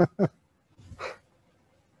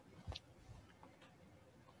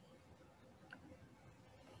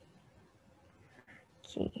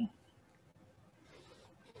 Okay.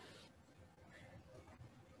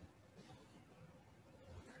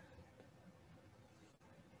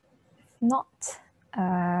 If not,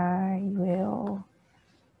 I will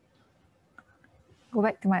go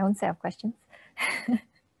back to my own set of questions.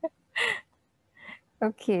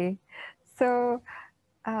 Okay, so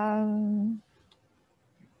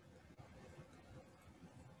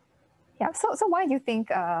so why do you think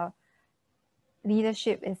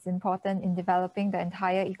leadership is important in developing the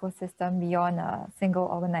entire ecosystem beyond a single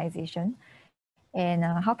organization? And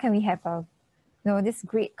how can we have this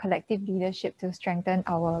great collective leadership to strengthen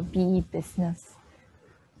our BE business?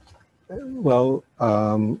 Well,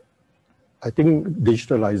 I think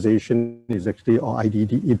digitalization is actually, or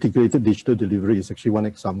IDD, integrated digital delivery, is actually one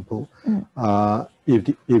example.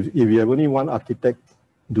 If you have only one architect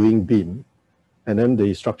doing BIM, and then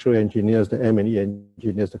the structural engineers, the M&E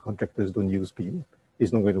engineers, the contractors don't use BIM,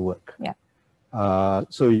 it's not going to work. Yeah.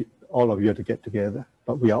 So all of you have to get together,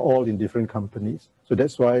 but we are all in different companies. So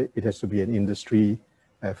that's why it has to be an industry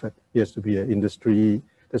effort. It has to be an industry.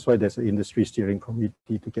 That's why there's an industry steering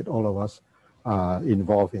committee to get all of us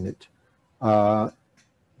involved in it.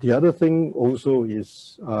 The other thing also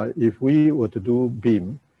is if we were to do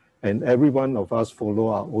BIM and every one of us follow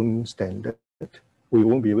our own standard, we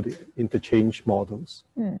won't be able to interchange models.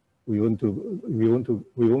 We won't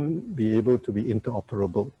be able to be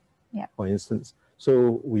interoperable, for instance.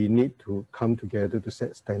 So we need to come together to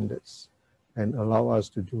set standards and allow us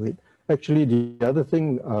to do it. Actually, the other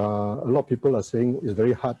thing a lot of people are saying is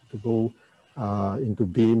very hard to go into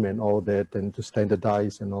BIM and all that and to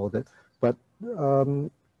standardize and all that. But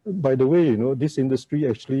by the way, this industry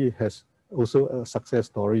actually has also a success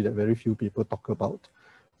story that very few people talk about.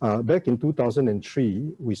 Back in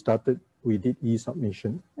 2003, we did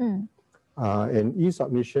e-submission. And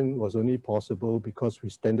e-submission was only possible because we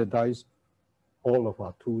standardized all of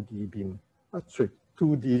our 2D BIM,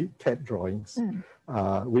 2D CAD drawings.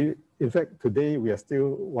 In fact, today we are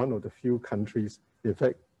still one of the few countries, in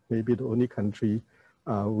fact, maybe the only country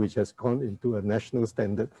which has gone into a national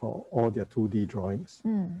standard for all their 2D drawings.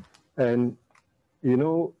 And,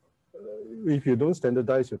 if you don't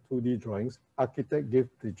standardize your 2D drawings, architect give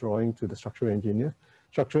the drawing to the structural engineer.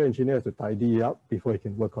 Structural engineer has to tidy it up before he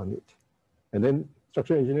can work on it. And then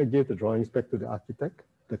structural engineer gave the drawings back to the architect,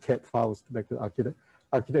 the CAD files back to the architect.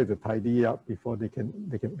 Architect has to tidy up before they can,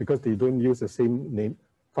 because they don't use the same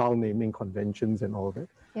file naming conventions and all that.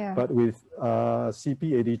 Yeah. But with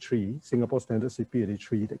CP83, Singapore Standard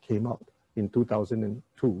CP83 that came out in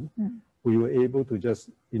 2002, we were able to just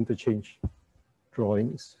interchange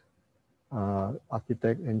drawings,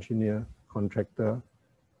 architect, engineer, contractor.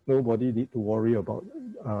 Nobody need to worry about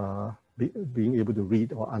being able to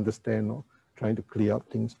read or understand or trying to clear up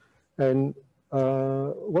things. And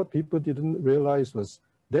what people didn't realize was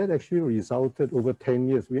that actually resulted over 10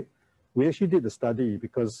 years. We actually did the study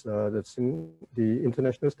because the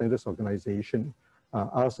International Standards Organization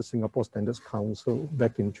asked the Singapore Standards Council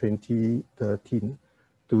back in 2013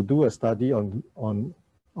 to do a study on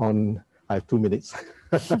I have 2 minutes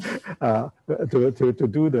to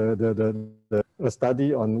do a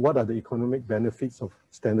study on what are the economic benefits of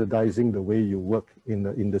standardizing the way you work in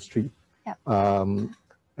the industry.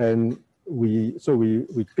 And we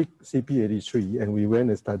picked CP83 and we went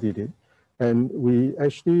and studied it. And we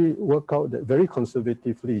actually work out that very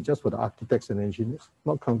conservatively, just for the architects and engineers,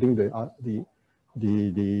 not counting the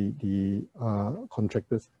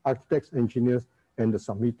contractors, architects, engineers, and the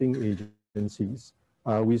submitting agencies.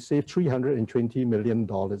 We saved $320 million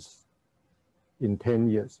in 10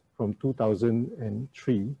 years, from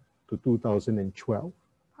 2003 to 2012.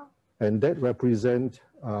 And that represents,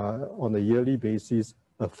 on a yearly basis,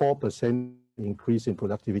 a 4% increase in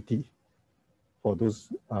productivity for those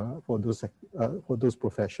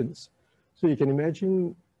professions. So you can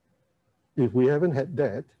imagine, if we haven't had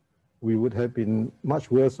that, we would have been much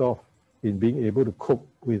worse off in being able to cope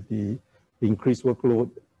with the increased workload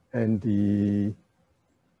and the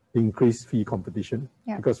increased fee competition,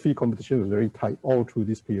 because fee competition was very tight all through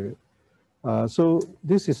this period. So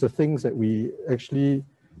this is the things that we actually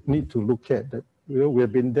need to look at. That we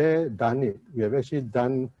have been there, done it. We have actually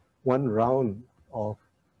done one round of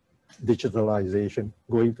digitalization,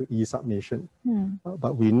 going to e-submission.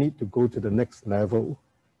 But we need to go to the next level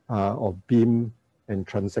of BIM and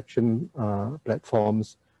transaction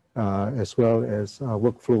platforms, as well as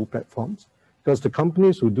workflow platforms. Because the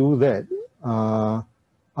companies who do that are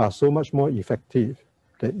so much more effective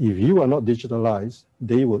that if you are not digitalized,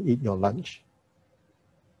 they will eat your lunch.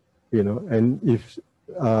 You know, and if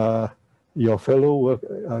your fellow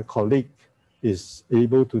colleague is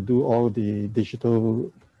able to do all the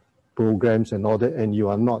digital programs and all that, and you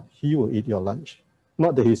are not, he will eat your lunch.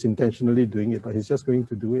 Not that he's intentionally doing it, but he's just going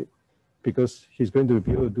to do it because he's going to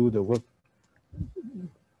be able to do the work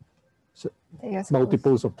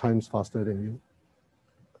multiples of times faster than you.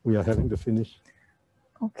 We are having to finish.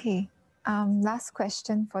 Okay. Last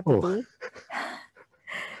question for today.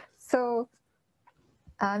 So,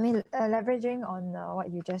 I mean, leveraging on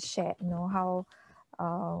what you just shared, you know, how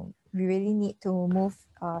we really need to move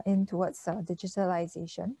in towards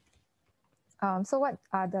digitalization. So what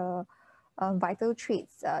are the vital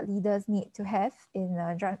traits leaders need to have in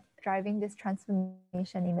driving this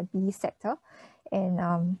transformation in the B sector,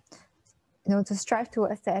 and you know, to strive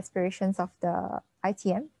towards the aspirations of the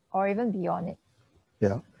ITM or even beyond it?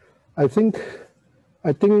 Yeah, I think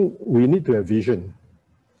we need to have vision.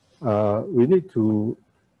 I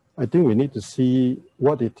think we need to see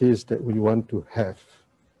what it is that we want to have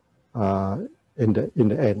in the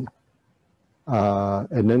end,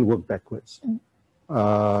 and then work backwards.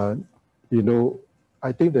 You know,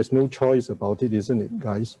 I think there's no choice about it, isn't it,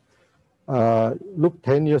 guys? Look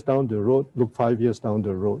 10 years down the road, look 5 years down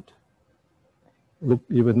the road, look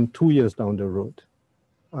even 2 years down the road.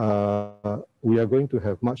 We are going to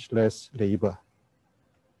have much less labor.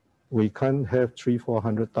 We can't have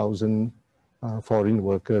 300,000-400,000 foreign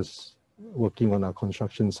workers working on our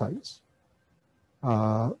construction sites.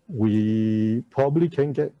 We probably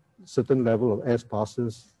can get certain level of S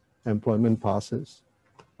passes, employment passes,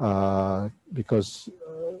 because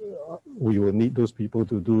we will need those people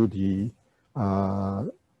to do the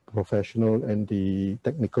professional and the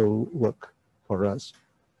technical work for us.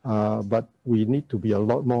 But we need to be a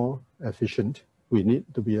lot more efficient. We need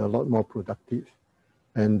to be a lot more productive.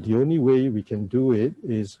 And the only way we can do it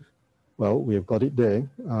is, well, we have got it there,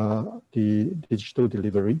 the digital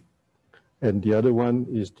delivery. And the other one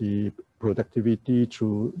is the productivity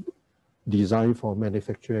through design for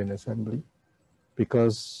manufacture and assembly.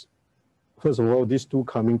 Because, first of all, these two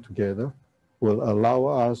coming together will allow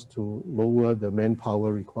us to lower the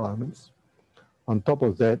manpower requirements. On top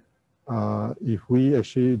of that, if we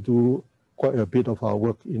actually do quite a bit of our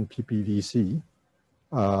work in PPVC,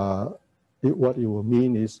 what it will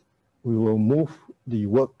mean is we will move the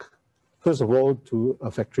work, first of all, to a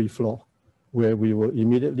factory floor, where we will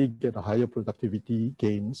immediately get a higher productivity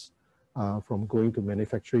gains from going to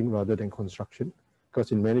manufacturing rather than construction.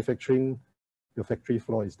 Because in manufacturing, your factory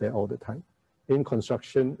floor is there all the time. In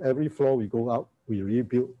construction, every floor we go out, we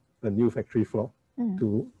rebuild a new factory floor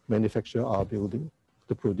to manufacture our building,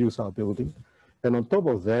 to produce our building. And on top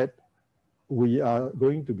of that, we are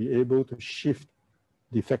going to be able to shift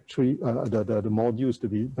the factory, the modules to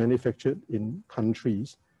be manufactured in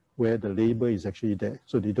countries where the labor is actually there.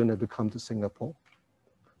 So they don't have to come to Singapore.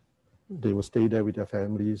 They will stay there with their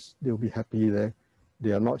families. They'll be happy there.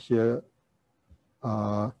 They are not here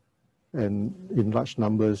and in large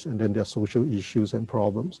numbers, and then there are social issues and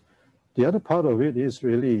problems. The other part of it is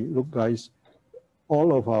really, look guys,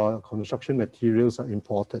 all of our construction materials are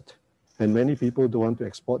imported, and many people don't want to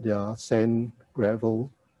export their sand,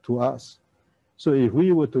 gravel to us. So if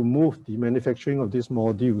we were to move the manufacturing of these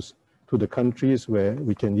modules to the countries where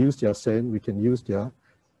we can use their sand, we can use their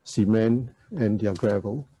cement and their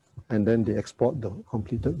gravel, and then they export the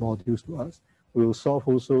completed modules to us, we will solve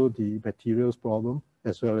also the materials problem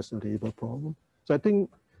as well as the labor problem. So I think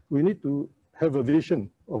we need to have a vision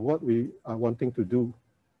of what we are wanting to do.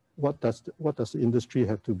 What does the industry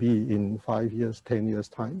have to be in 5 years, 10 years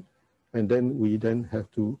time? And then we then have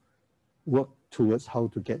to work towards how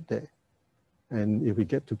to get there. And if we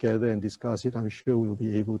get together and discuss it, I'm sure we'll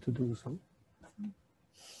be able to do so.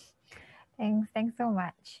 Thanks so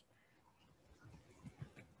much.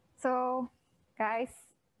 So, guys,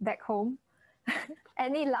 back home,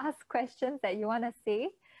 any last questions that you want to say?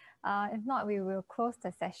 If not, we will close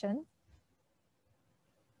the session.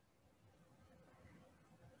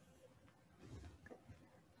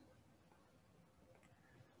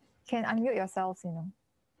 You can unmute yourselves, you know.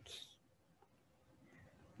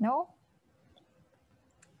 No?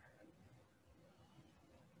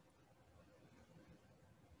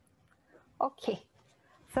 Okay.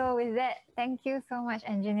 So with that, thank you so much,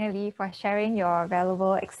 Engineer Lee, for sharing your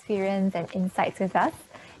valuable experience and insights with us.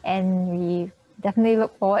 And we definitely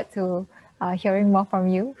look forward to hearing more from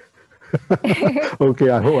you. Okay,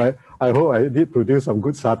 I hope I did produce some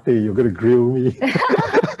good satay. You're going to grill me.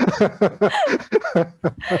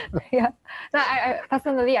 Yeah. No, I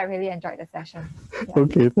personally, I really enjoyed the session. Yeah.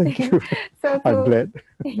 Okay, thank you. I'm glad.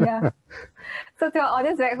 Yeah. So to our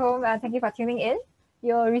audience back home, thank you for tuning in.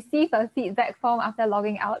 You'll receive a feedback form after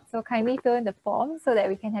logging out, so kindly fill in the form so that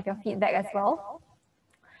we can have your feedback as well.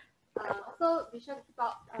 Also, be sure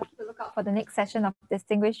to look out for the next session of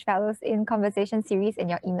Distinguished Fellows in Conversation series in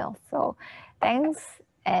your email. So thanks,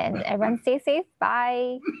 and everyone stay safe.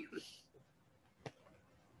 Bye.